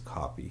people that just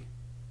copy.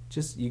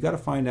 You got to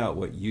find out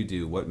what you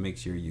do, what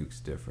makes your ukes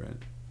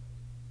different,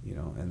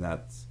 and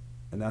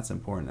that's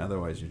important.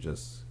 Otherwise, you're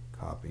just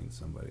copying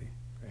somebody.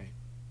 Right.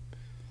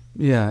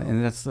 Yeah,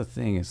 and that's the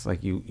thing. It's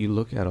like you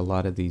look at a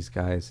lot of these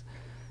guys,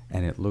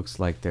 and it looks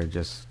like they're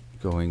just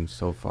going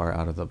so far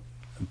out of the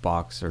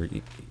box, or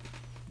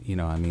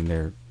I mean,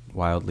 they're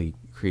wildly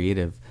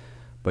creative.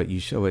 But you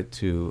show it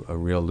to a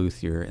real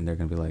luthier, and they're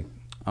gonna be like,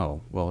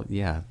 "Oh, well,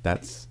 yeah,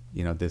 that's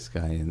this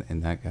guy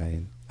and that guy."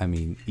 And I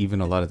mean,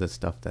 even a lot of the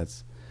stuff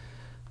that's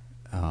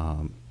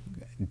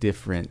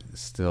different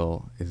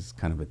still is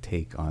kind of a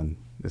take on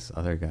this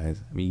other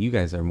guy's. I mean, you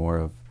guys are more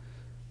of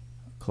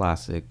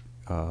classic,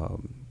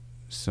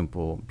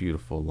 simple,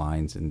 beautiful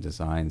lines and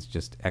designs,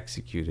 just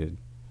executed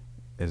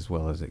as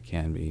well as it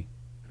can be.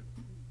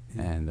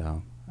 And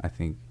I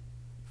think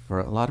for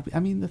a lot of, I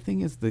mean, the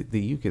thing is, the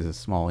uke is a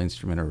small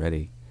instrument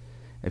already.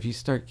 If you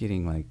start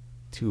getting like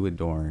too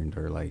adorned,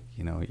 or like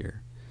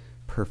your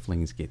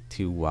purflings get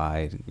too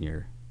wide, and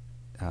your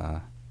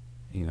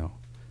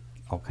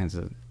all kinds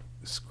of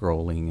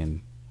scrolling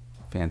and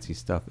fancy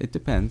stuff, it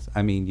depends.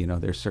 I mean,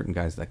 there's certain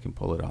guys that can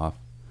pull it off,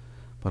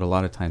 but a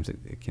lot of times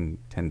it can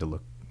tend to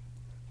look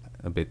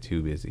a bit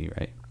too busy,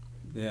 right?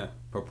 Yeah,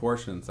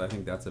 proportions. I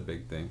think that's a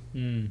big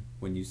thing.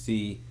 When you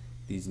see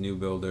these new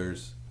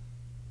builders,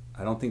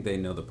 I don't think they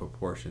know the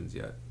proportions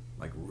yet.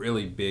 Like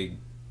really big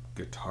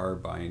guitar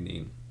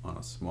binding on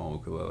a small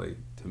ukulele,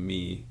 to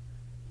me,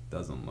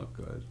 doesn't look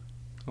good.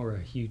 Or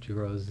a huge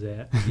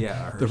rosette.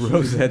 Yeah, The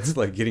rosette's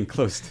like getting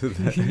close to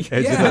the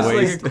edge Yeah, of the It's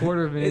waist. like a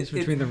quarter of an inch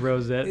between the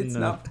rosette It's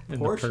and not the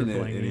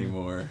proportionate purfling.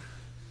 anymore.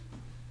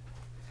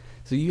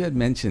 So you had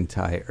mentioned,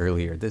 Ty,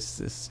 earlier.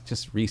 This is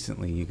just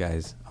recently, you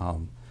guys.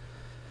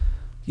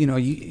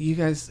 You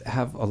guys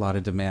have a lot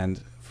of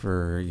demand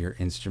for your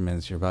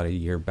instruments. You're about a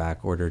year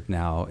back ordered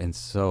now, and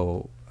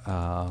so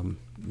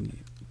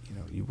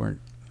you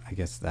weren't, I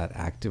guess, that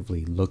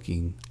actively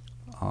looking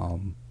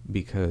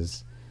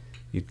because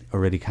you'd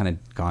already kind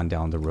of gone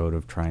down the road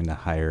of trying to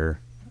hire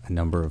a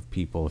number of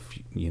people,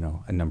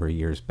 a number of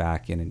years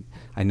back. And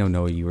I know,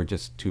 Noah, you were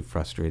just too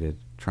frustrated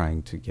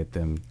trying to get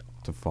them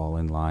to fall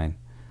in line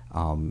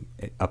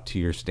up to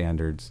your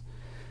standards.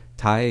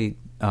 Ty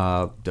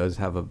does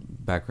have a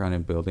background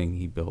in building.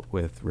 He built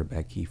with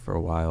Rebecca for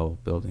a while,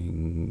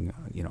 building,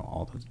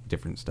 all the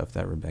different stuff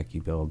that Rebecca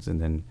builds.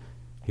 And then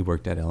he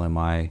worked at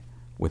LMI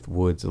with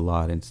Woods a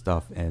lot and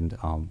stuff. And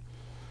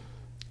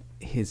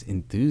his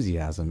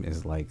enthusiasm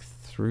is like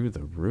through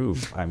the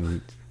roof. I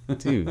mean,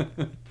 dude,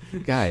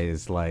 guy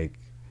is like,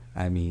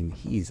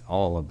 he's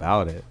all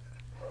about it.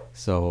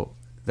 So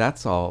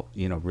that's all,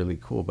 really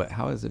cool. But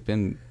how has it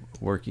been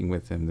working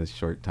with him this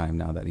short time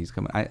now that he's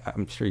coming?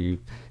 I'm sure you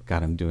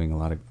got him doing a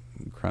lot of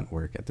grunt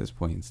work at this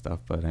point and stuff,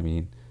 but I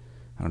don't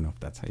know if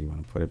that's how you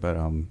want to put it, but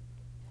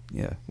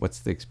yeah, what's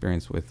the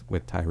experience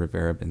with Ty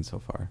Rivera been so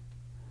far?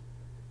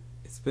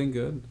 It's been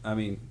good. I've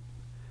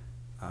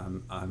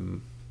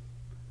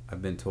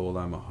been told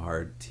I'm a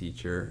hard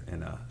teacher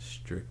and a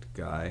strict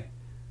guy,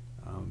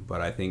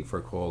 but I think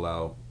for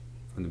Ko'olau,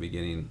 from the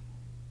beginning,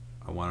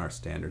 I want our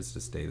standards to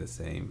stay the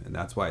same, and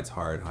that's why it's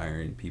hard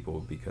hiring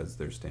people, because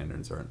their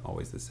standards aren't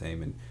always the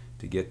same, and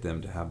to get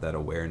them to have that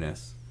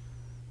awareness.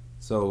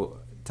 So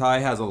Ty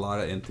has a lot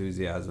of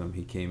enthusiasm.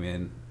 He came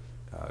in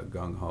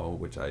gung-ho,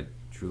 which I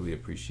truly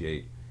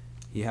appreciate.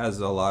 He has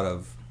a lot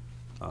of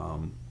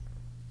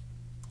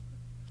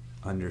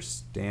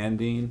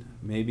understanding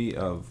maybe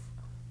of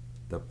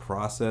the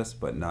process,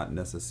 but not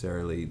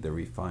necessarily the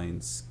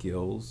refined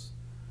skills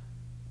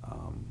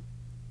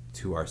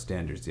to our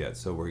standards yet.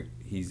 So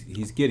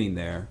he's getting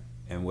there,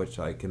 and which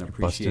I can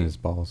appreciate. Busting his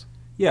balls.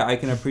 Yeah, I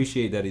can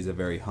appreciate that he's a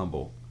very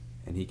humble,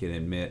 and he can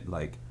admit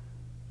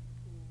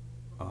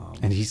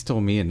and he's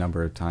told me a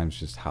number of times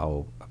just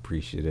how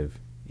appreciative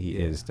he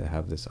is to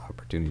have this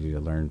opportunity to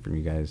learn from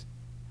you guys.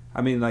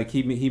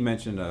 He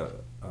mentioned a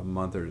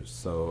month or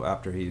so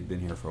after he'd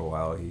been here for a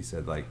while, he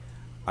said,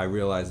 I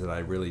realized that I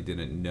really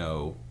didn't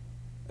know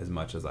as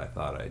much as I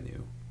thought I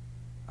knew.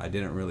 I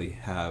didn't really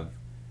have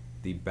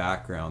the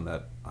background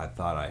that I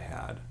thought I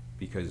had,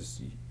 because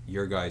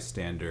your guys'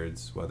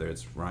 standards, whether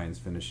it's Ryan's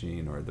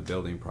finishing or the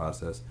building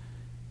process,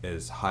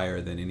 is higher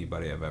than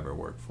anybody I've ever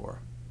worked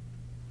for.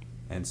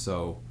 And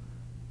so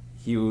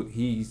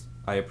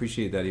I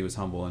appreciate that he was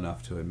humble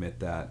enough to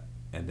admit that,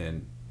 and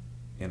then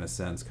in a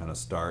sense kind of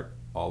start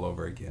all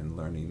over again,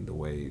 learning the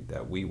way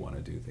that we want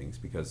to do things,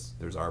 because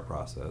there's our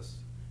process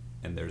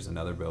and there's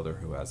another builder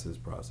who has his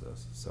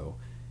process. So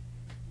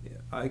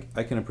yeah,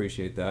 I can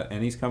appreciate that,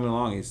 and he's coming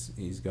along.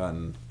 He's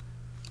gotten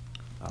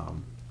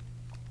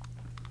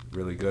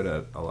really good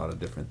at a lot of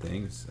different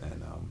things,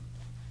 and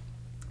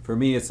for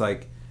me it's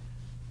like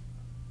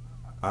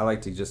I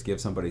like to just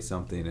give somebody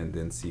something and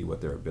then see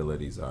what their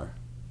abilities are,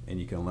 and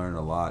you can learn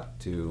a lot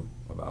too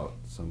about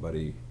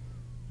somebody.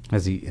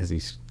 Has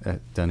he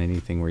done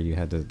anything where you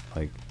had to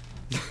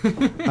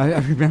I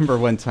remember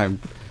one time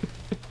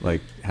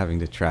having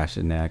to trash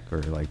a neck,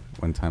 or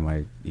one time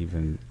I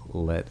even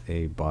let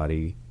a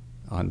body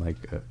on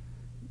a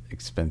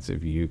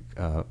expensive uke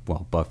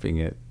while buffing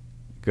it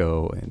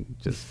go and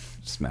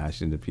just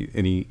smash into pieces.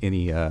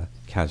 Any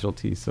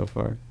casualties so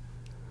far?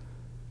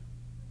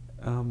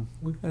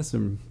 We've had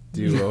some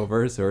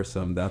do-overs or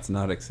some that's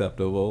not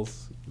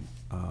acceptables,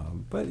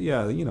 but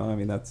yeah,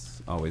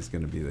 that's always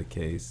going to be the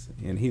case.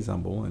 And he's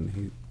humble,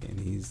 and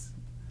he's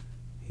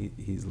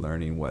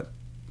learning what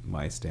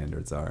my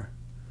standards are.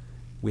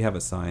 We have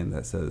a sign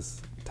that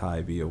says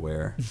 "Ty, be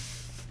aware,"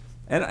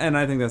 and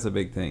I think that's a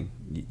big thing.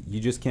 You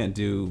just can't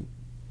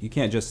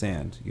just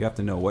sand. You have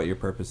to know what your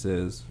purpose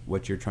is,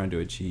 what you're trying to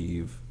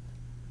achieve.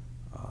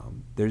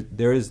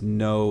 There is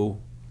no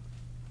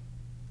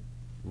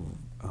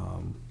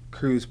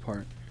Cruise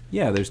part.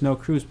 Yeah, there's no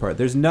cruise part.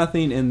 There's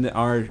nothing in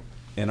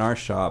our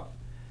shop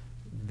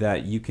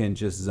that you can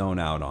just zone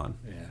out on.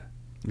 Yeah.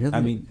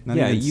 Really? Not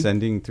even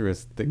sending through a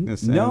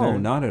thickness sander? No,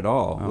 not at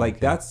all. Oh, okay.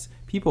 That's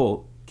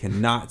people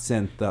cannot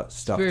send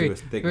stuff through a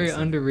thickness very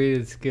sander.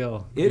 underrated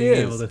skill. It being is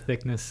able to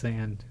thickness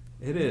sand.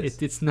 It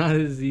is. It's not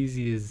as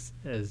easy as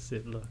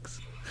it looks.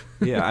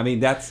 Yeah,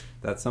 that's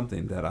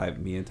something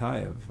that me and Ty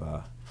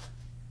have.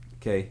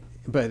 Okay,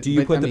 but do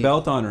you put the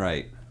belt on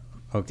right?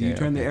 Okay. Do you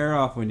turn the air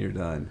off when you're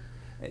done?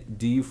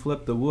 Do you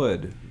flip the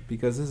wood?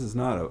 Because this is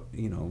not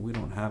we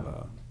don't have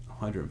a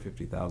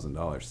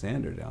 $150,000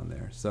 sander down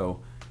there.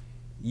 So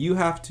you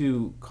have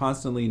to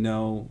constantly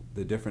know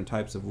the different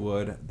types of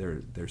wood,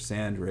 their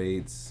sand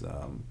rates,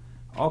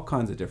 all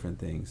kinds of different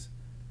things.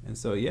 And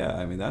so, yeah,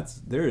 I mean,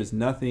 there is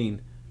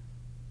nothing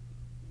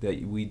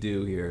that we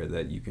do here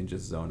that you can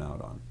just zone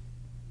out on.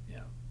 Yeah.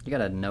 You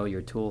gotta know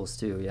your tools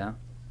too, yeah?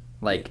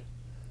 Like,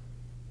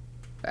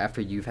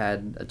 after you've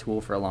had a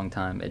tool for a long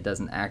time, it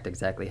doesn't act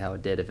exactly how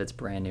it did if it's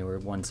brand new or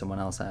one someone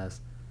else has.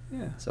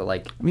 Yeah. So,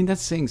 like... I mean,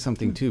 that's saying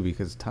something, too,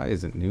 because Ty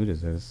isn't new to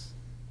this.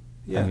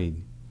 Yeah. I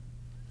mean,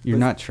 you're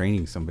not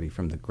training somebody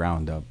from the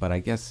ground up, but I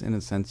guess in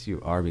a sense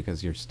you are,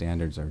 because your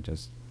standards are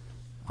just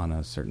on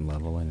a certain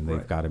level, and they've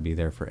Right. got to be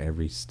there for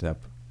every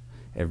step,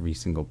 every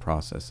single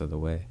process of the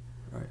way.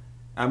 Right.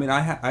 I mean,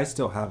 I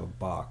still have a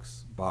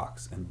box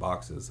and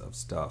boxes of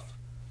stuff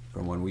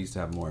from when we used to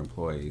have more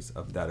employees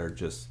that are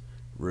just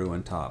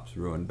ruined tops,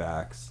 ruined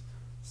backs,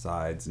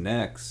 sides,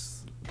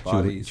 necks,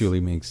 bodies. Julie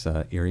makes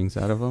earrings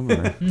out of them?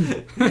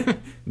 Or?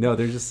 No,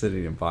 they're just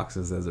sitting in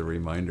boxes as a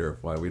reminder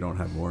of why we don't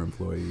have more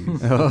employees.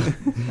 Oh,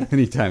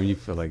 anytime you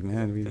feel like,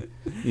 man,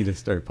 we need to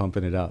start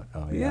pumping it out.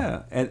 Oh,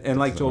 Yeah. And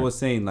like Joel was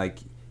saying, like,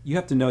 you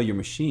have to know your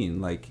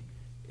machine. Like,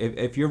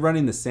 if you're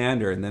running the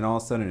sander and then all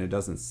of a sudden it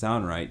doesn't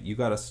sound right, you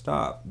got to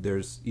stop.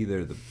 There's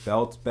either the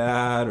belt's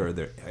bad or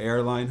the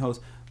airline hose.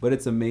 But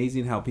it's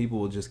amazing how people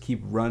will just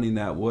keep running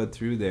that wood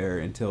through there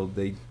until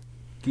they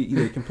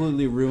either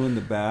completely ruin the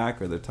back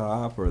or the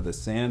top or the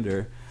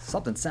sander.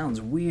 Something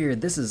sounds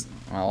weird. This is...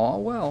 Oh,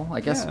 well,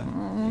 I guess... Yeah.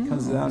 It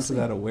comes down to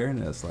that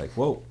awareness. Like,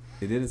 whoa,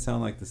 it didn't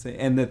sound like the same.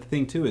 And the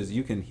thing, too, is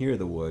you can hear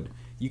the wood.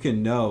 You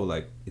can know,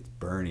 like, it's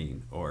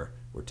burning or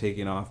we're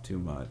taking off too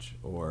much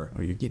or...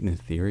 Oh, you're getting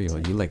ethereal.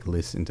 You, like,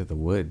 listen to the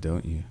wood,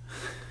 don't you?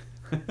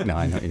 No,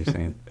 I know what you're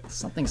saying.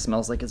 Something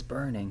smells like it's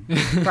burning.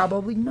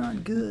 Probably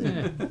not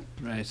good.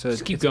 Right. So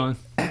Just keep going.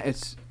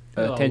 It's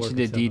It'll all attention work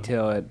to itself out.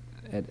 detail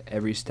at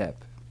every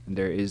step. And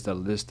there is the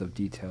list of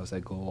details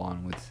that go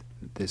on with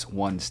this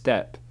one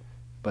step.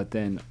 But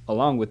then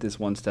along with this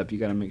one step, you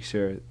got to make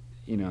sure,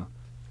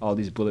 all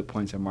these bullet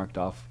points are marked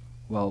off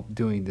while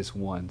doing this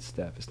one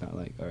step. It's not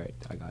like, all right,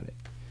 I got it.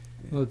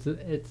 Well,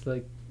 it's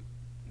like,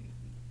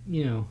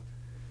 the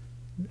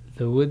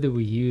wood that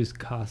we use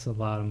costs a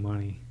lot of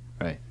money.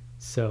 Right.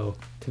 So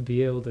to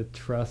be able to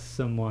trust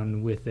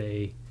someone with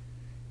a,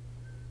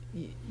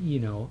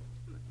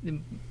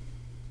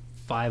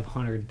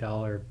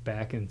 $500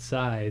 back and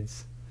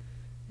sides,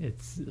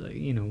 it's like,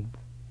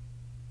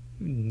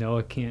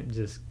 Noah can't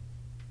just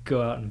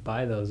go out and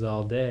buy those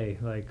all day.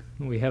 Like,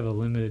 we have a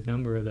limited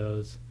number of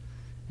those,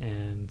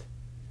 and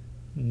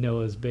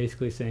Noah's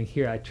basically saying,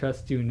 here, I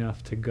trust you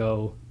enough to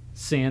go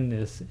sand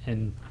this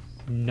and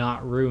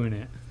not ruin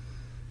it.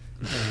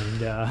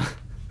 And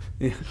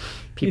Yeah.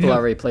 People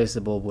are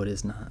replaceable, wood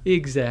is not.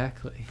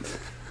 Exactly.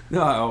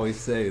 No, I always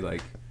say,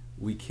 like,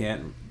 we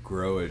can't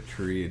grow a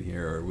tree in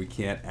here or we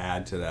can't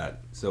add to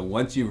that. So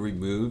once you've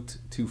removed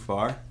too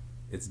far,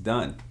 it's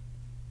done.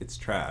 It's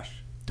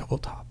trash. Double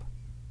top.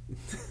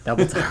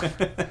 Double top.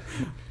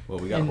 Well,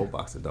 we got a whole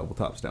box of double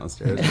tops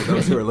downstairs for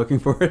those who are looking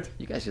for it.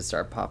 You guys should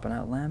start popping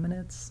out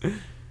laminates.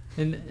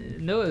 And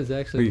Noah is Well,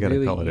 actually you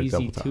gotta call it really a easy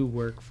double top. to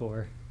work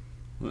for.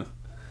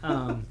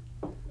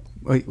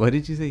 Wait, what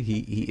did you say?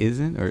 He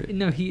isn't? Or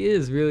No, he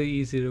is really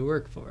easy to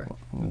work for.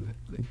 oh,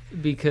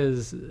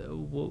 Because I thought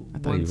he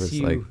once was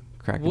you... like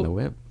cracking the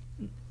whip.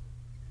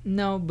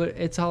 No, but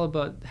it's all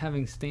about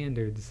having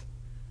standards.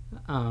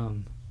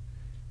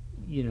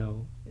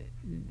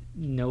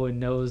 Noah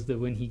knows that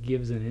when he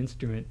gives an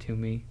instrument to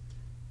me,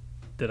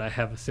 that I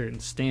have a certain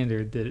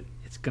standard that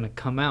it's going to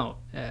come out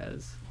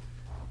as.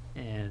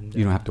 And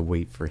You don't have to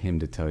wait for him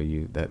to tell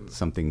you that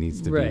something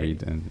needs to Right. be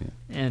redone.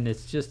 Yeah. And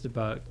it's just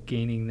about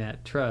gaining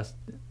that trust.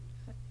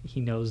 He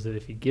knows that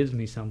if he gives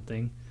me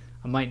something,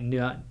 I might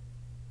not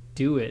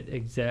do it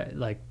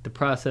like the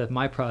process.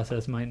 My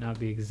process might not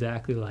be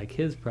exactly like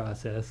his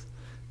process,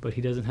 but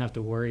he doesn't have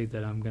to worry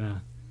that I'm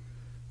gonna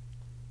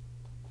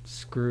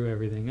screw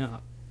everything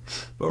up.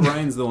 But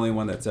Ryan's the only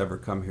one that's ever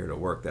come here to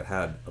work that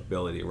had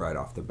ability right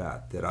off the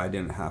bat that I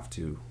didn't have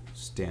to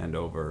stand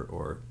over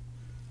or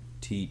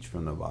teach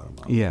from the bottom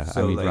up. Yeah,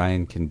 So, I mean, like,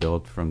 Ryan can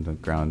build from the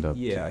ground up.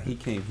 Yeah, he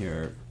came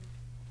here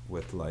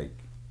with like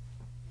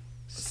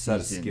a set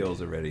of Seasoned.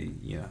 skills already.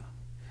 Yeah,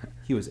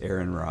 he was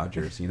Aaron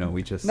Rodgers.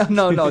 We just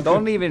No,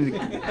 don't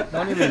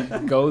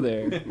even go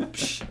there.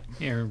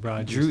 Aaron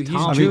Rodgers, Drew,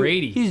 Tom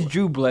Brady. He's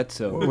Drew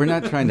Bledsoe. We're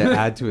not trying to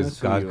add to his That's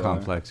who God you are.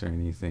 complex or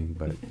anything,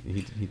 but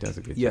he does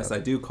a good Yes, job.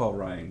 I do call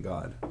Ryan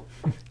God.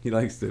 He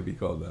likes to be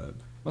called that.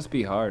 Must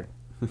be hard.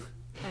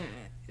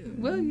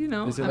 Well,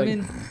 Is it I like-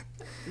 mean,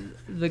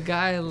 the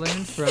guy I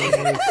learned from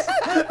was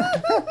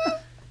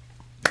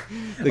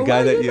The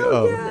guy that you,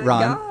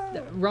 Ron.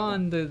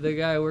 Ron, the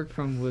guy I worked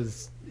from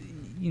was,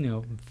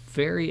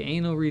 very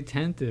anal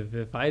retentive.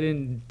 If I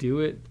didn't do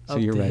it So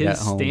up you're to right at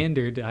his home.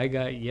 standard, I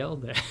got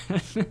yelled at.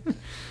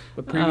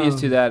 But previous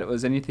to Um, that,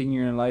 was anything in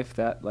your life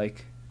that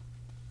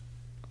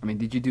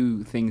did you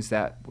do things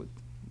that would,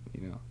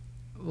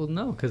 Well,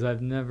 no, because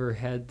I'd never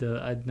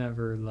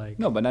like.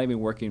 No, but not even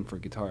working for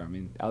guitar. I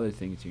mean, other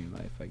things in your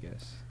life, I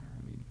guess.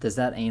 Does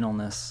that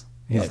analness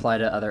His- apply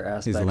to other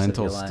aspects His of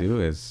lentil your life?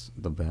 stew is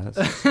the best.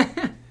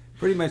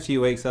 Pretty much he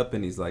wakes up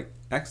and he's like,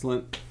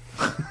 excellent.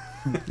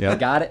 Yeah.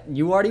 Got it.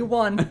 You already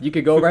won. You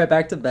could go right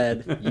back to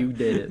bed. You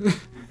did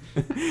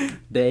it.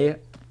 They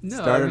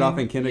Started off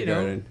in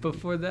kindergarten.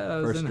 Before that, I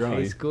was First in drawing.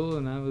 high school,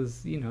 and I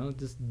was,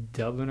 just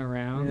dubbing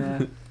around.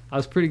 Yeah. I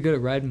was pretty good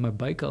at riding my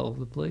bike all over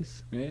the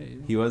place. Yeah,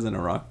 He was in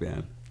a rock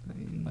band.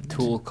 a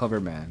Tool cover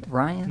band.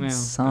 Ryan Well,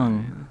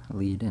 sung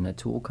lead in a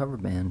Tool cover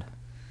band.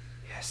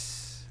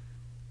 Yes.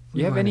 We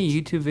You have wanted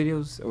any to- YouTube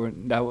videos, or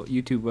that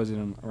YouTube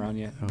wasn't around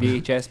yet?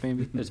 VHS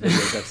maybe. There's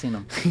videos. I've seen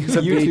them.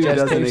 Some YouTube VHS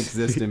doesn't tapes.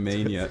 exist in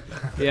Maine yet.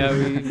 Yeah,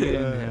 we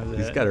didn't have that.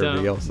 He's got a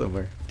Don't- reel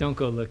somewhere. Don't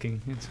go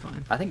looking. It's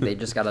fine. I think they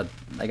just got a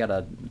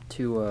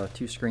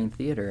two screen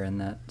theater in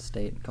that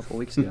state a couple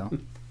weeks ago.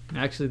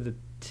 Actually, the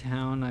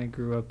town I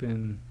grew up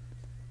in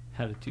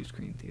had a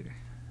 2-screen theater.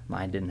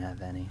 Mine didn't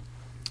have any.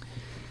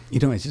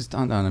 It's just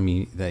dawned on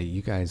me that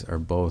you guys are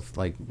both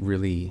like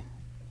really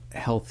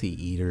healthy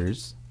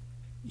eaters.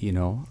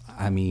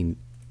 I mean,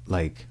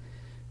 like,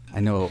 I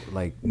know,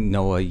 like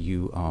Noah,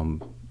 you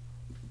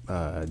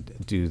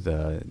do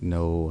the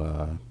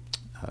no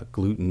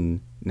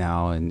gluten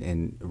now,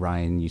 and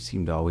Ryan, you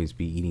seem to always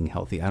be eating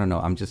healthy. I don't know.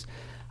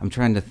 I'm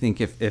trying to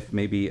think if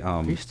maybe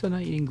You're still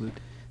not eating gluten.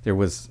 there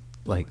was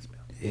like,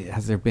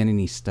 has there been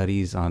any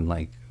studies on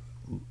like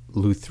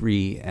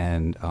Luthri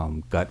and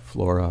gut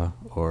flora,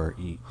 or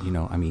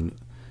I mean,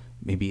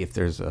 maybe if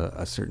there's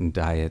a certain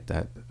diet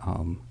that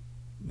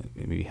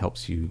maybe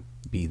helps you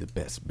be the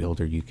best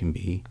builder you can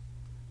be.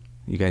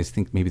 You guys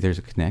think maybe there's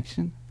a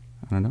connection?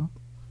 I don't know.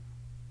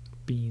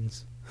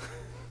 Beans.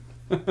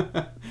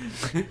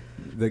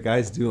 The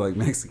guys do like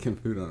Mexican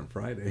food on a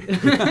Friday.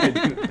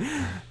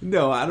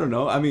 No, I don't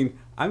know. I mean,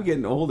 I'm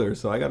getting older,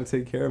 so I got to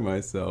take care of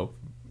myself.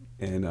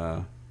 And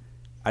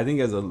I think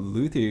as a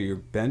luthier, you're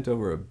bent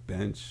over a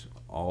bench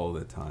all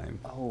the time.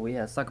 Oh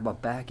yeah, let's talk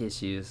about back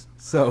issues.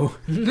 So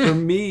for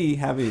me,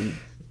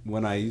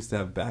 when I used to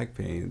have back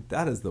pain,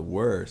 that is the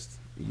worst.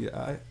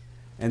 Yeah,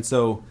 and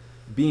so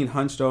being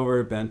hunched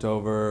over, bent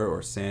over,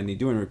 or sandy,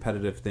 doing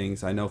repetitive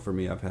things. I know for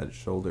me, I've had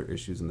shoulder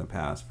issues in the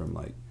past from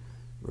like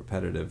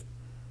repetitive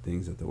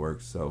things at the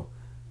work. So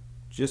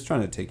just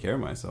trying to take care of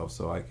myself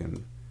so I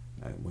can,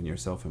 when you're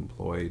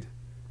self-employed,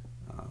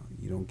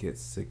 you don't get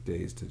sick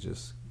days to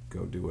just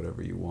go do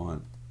whatever you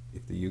want.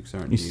 If the ukes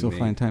aren't You being still made,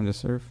 find time to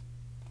surf?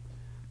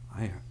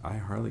 I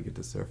hardly get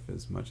to surf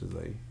as much as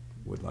I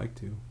would like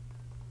to.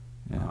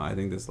 Yeah. I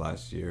think this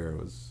last year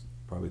was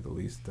probably the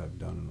least I've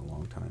done in a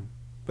long time.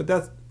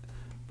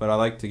 But I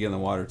like to get in the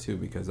water too,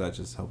 because that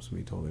just helps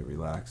me totally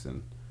relax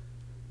and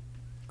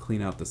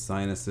clean out the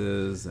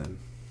sinuses and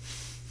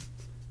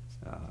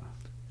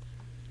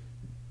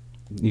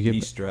You get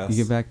de-stress. You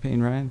get back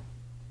pain, Ryan?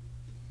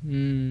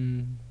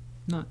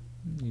 Not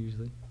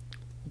usually.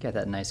 You got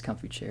that nice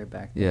comfy chair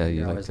back there. Yeah, You're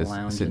you like always to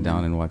lounging sit down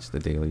in. and watch the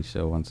Daily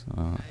Show once in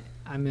a while.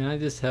 I mean, I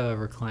just have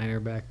a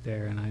recliner back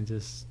there, and I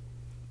just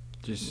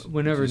Just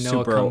whenever just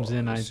Noah super- comes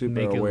in, I super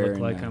make it aware look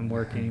and, like I'm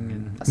working.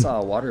 And I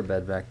saw a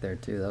waterbed back there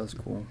too. That was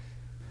cool.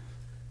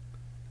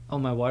 oh,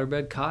 my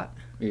waterbed cot.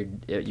 You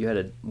had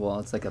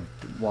it's like a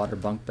water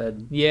bunk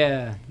bed.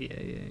 Yeah.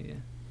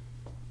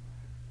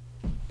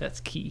 That's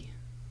key.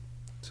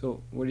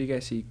 So, where do you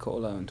guys see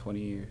Ko'olau in 20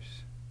 years?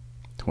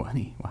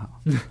 20, wow.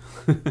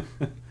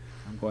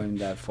 I'm going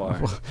that far.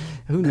 Well,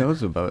 who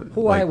knows about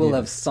Hawaii will yeah,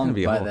 have it's gonna sunk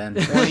be by all- then.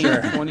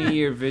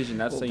 20-year vision.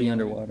 That's We'll how be you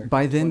underwater.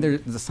 By then,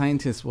 the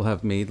scientists will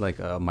have made like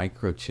a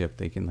microchip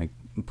they can like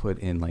put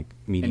in like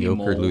mediocre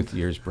mold.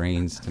 luthiers'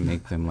 brains to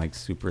make them like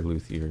super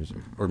luthiers,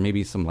 or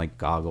maybe some like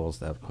goggles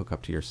that hook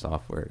up to your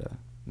software to.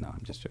 No,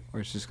 I'm just joking. Or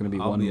it's just going to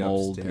be I'll one be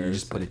mold and you upstairs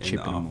just put a in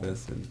chip the in a mold.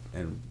 office,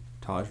 and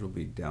Taj will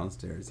be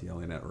downstairs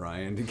yelling at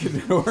Ryan to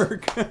get to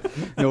work.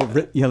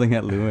 No, yelling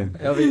at Lewin.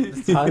 It'll be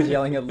Taj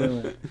yelling at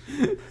Lewin.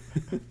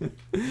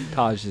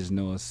 Taj is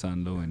Noah's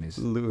son. Lewin is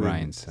Lewin.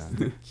 Ryan's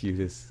son.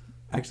 Cutest.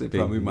 Actually, Big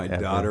probably my ever.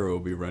 daughter will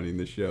be running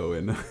the show,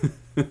 and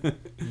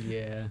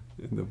Yeah.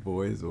 and the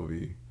boys will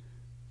be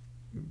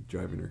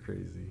driving her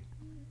crazy.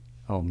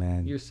 Oh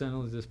man. Your son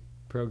will just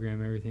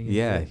program everything.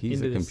 Yeah, into-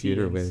 he's a into the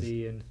computer whiz.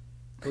 CNC, and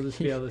we'll just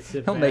be able to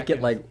sit. He'll back make it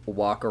and- like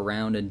walk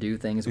around and do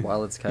things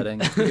while it's cutting.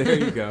 There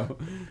you go.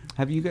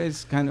 Have you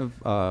guys kind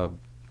of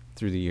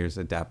through the years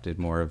adapted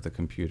more of the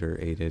computer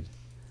aided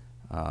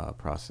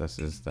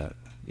processes that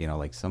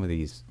like some of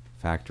these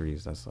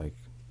factories, that's like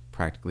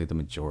practically the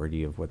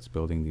majority of what's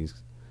building these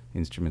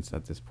instruments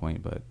at this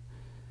point, but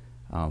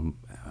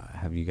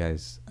have you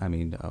guys, I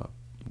mean,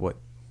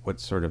 what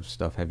sort of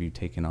stuff have you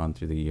taken on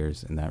through the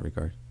years in that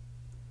regard?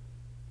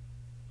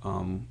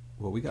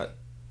 Well, we got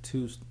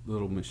two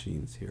little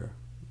machines here,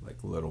 like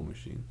little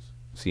machines.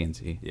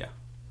 CNC. Yeah.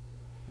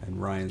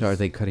 And Ryan's. So are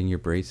they cutting your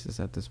braces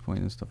at this point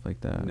and stuff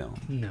like that? No.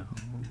 No.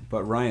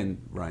 But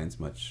Ryan's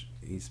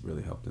he's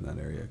really helped in that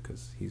area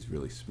because he's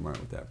really smart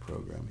with that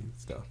programming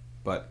stuff.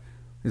 But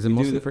Is it we do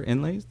mostly the- for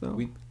inlays though?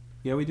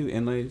 we do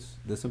inlays,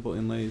 the simple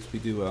inlays. We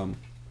do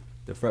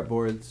the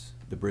fretboards,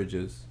 the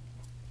bridges.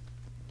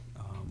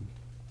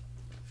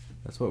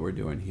 That's what we're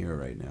doing here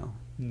right now.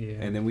 Yeah.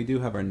 And then we do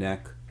have our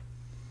neck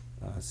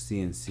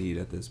CNC'd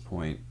at this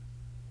point.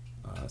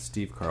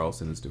 Steve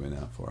Carlson is doing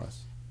that for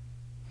us.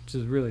 Which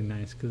is really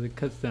nice because it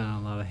cuts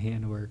down a lot of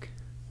handwork.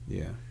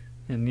 Yeah.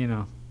 And, you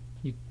know,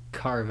 you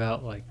carve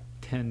out like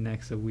 10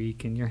 necks a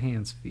week and your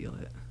hands feel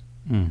it.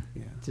 Mm.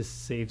 Yeah. It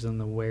just saves on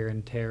the wear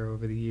and tear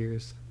over the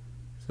years.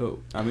 So,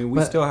 I mean,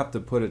 we still have to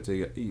put it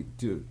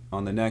to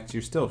on the next.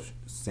 You're still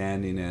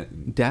sanding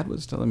it. Dad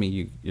was telling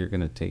me you're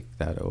going to take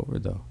that over,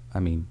 though. I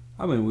mean,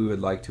 we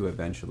would like to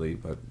eventually,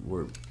 but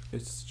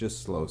it's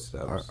just slow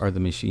steps. are the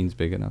machines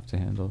big enough to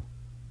handle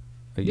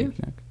a Yeah. uke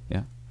neck?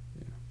 Yeah.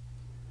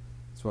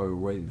 That's why we're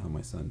waiting on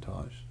my son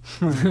Taj,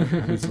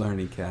 who's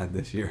learning CAD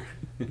this year.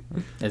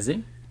 Is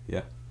he?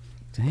 Yeah.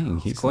 Dang,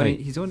 he's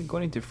only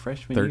going into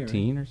freshman year.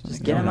 13 or Just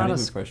something. get him not out of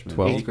even sc- freshman.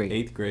 12?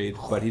 Eighth grade,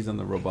 but he's on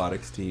the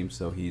robotics team,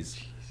 so he's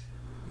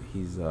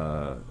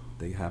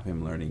they have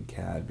him learning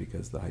CAD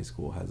because the high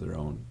school has their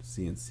own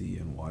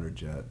CNC and water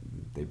jet.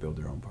 They build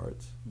their own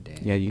parts. Damn.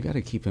 Yeah, you got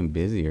to keep him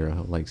busy, or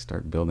he'll like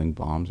start building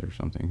bombs or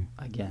something.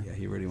 Again. Yeah,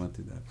 he already went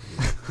through that.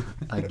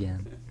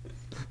 Again.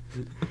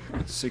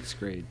 6th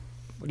grade.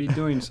 What are you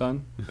doing,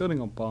 son? Building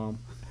a bomb.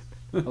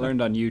 I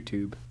learned on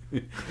YouTube.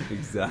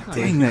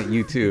 Exactly. Dang that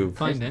YouTube!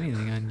 Find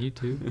anything on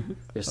YouTube.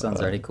 Your son's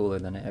already cooler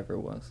than it ever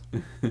was.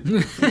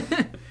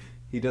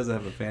 He doesn't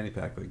have a fanny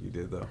pack like you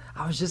did, though.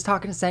 I was just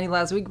talking to Sandy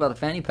last week about the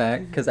fanny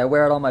pack because I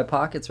wear out all my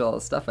pockets for all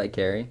the stuff I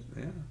carry.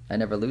 Yeah. I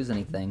never lose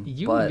anything.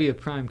 You but would be a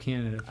prime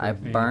candidate for I a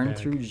fanny burn pack.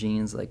 through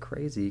jeans like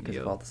crazy because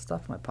Yep. of all the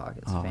stuff in my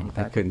pockets. Oh, Fanny I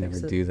pack could will never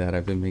fix it. do that.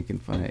 I've been making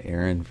fun of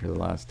Aaron for the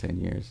last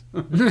 10 years.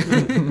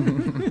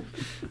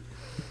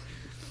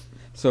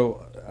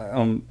 So,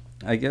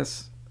 I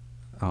guess,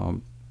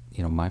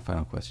 my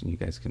final question, you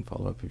guys can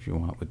follow up if you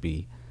want, would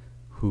be,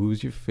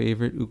 who's your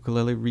favorite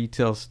ukulele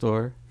retail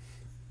store?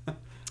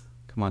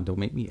 Come on, don't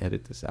make me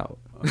edit this out.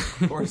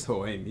 Of course,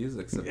 Hawaii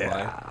Music Supply.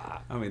 Yeah.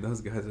 I mean,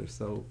 those guys are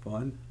so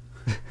fun.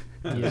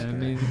 Yeah, I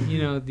mean,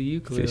 the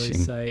ukulele Fishing.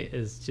 site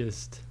is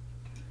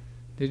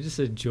they're just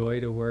a joy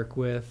to work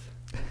with.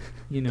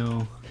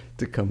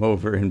 To come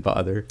over and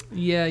bother.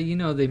 Yeah,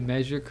 they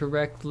measure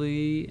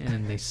correctly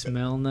and they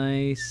smell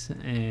nice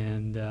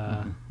and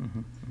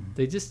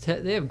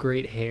they have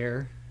great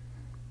hair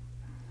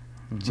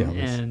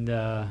Jealous. and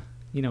a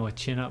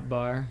chin-up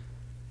bar.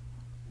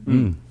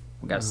 Mm.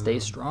 We gotta stay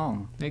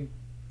strong.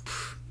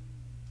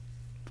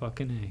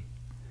 Fucking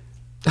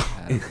A.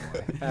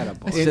 Attaboy. I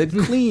Attaboy. said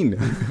clean.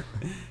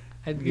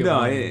 I'd give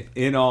No, them-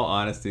 in all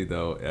honesty,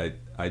 though,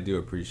 I do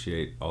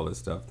appreciate all the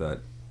stuff that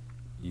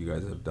you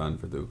guys have done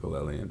for the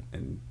ukulele,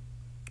 and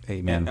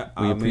Hey, man,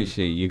 I we mean,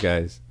 appreciate you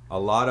guys. a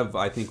lot of,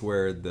 I think,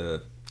 where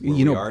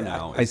we are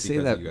now I is say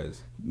because that of you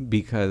guys.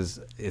 because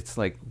it's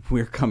like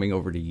we're coming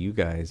over to you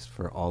guys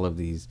for all of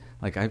these.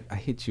 Like I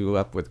hit you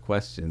up with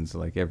questions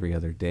like every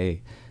other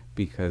day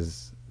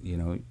because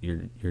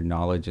your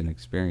knowledge and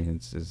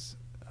experience is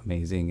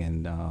amazing,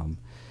 and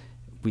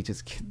we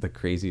just get the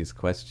craziest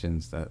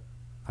questions that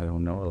I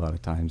don't know a lot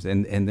of times.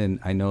 And then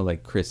I know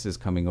like Chris is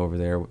coming over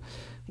there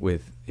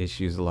with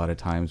issues a lot of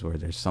times where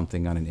there's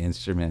something on an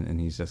instrument and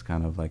he's just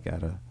kind of like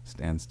at a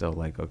standstill,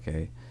 like,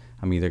 okay,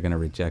 I'm either going to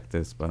reject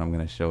this, but I'm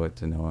going to show it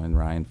to Noah and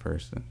Ryan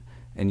first.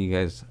 And you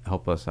guys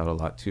help us out a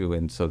lot too.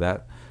 And so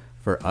that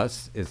for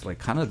us is like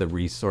kind of the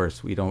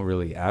resource we don't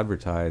really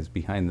advertise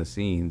behind the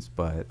scenes,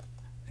 but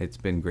it's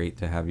been great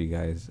to have you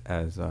guys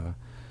as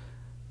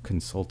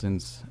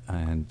consultants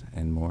and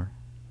more.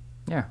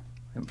 Yeah.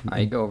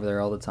 I go over there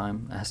all the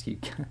time, ask you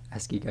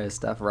guys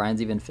stuff.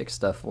 Ryan's even fixed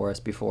stuff for us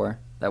before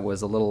that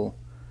was a little,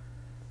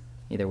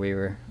 either we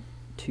were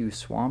too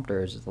swamped or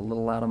it was just a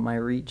little out of my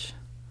reach.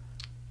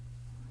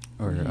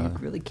 Or You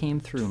really came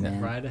through,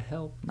 man. Try to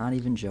help. Not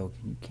even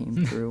joking. You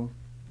came through.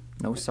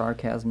 No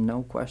sarcasm,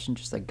 no question.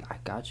 Just like, I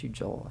got you,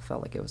 Joel. I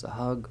felt like it was a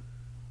hug,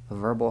 a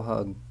verbal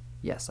hug.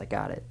 Yes, I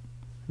got it.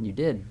 And you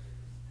did.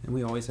 And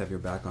we always have your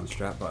back on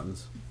strap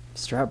buttons.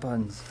 Strap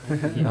buttons. Oh,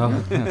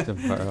 I have to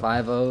borrow.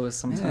 5-0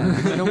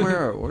 sometimes. I know where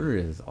our order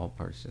is. All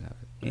parts should have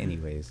it.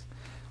 Anyways,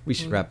 we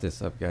should wrap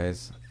this up,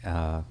 guys.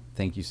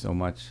 Thank you so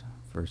much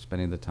for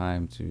spending the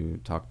time to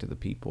talk to the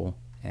people,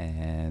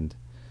 and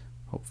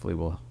hopefully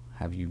we'll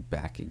have you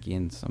back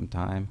again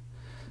sometime.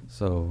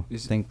 So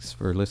thanks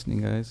for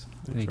listening, guys.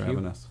 Thanks Thank for you.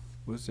 having us.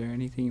 Was there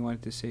anything you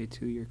wanted to say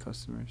to your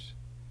customers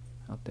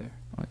out there?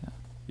 Oh yeah.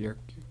 Your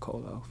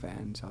Ko'olau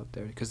fans out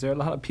there? Because there are a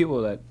lot of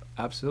people that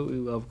absolutely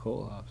love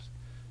Ko'olaus.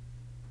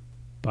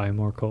 Buy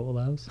more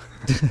Ko'olaus.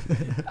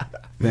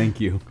 Thank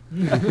you.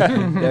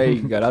 There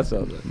you go. That's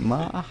all.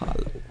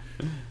 Mahalo.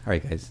 All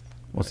right, guys.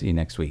 We'll see you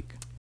next week.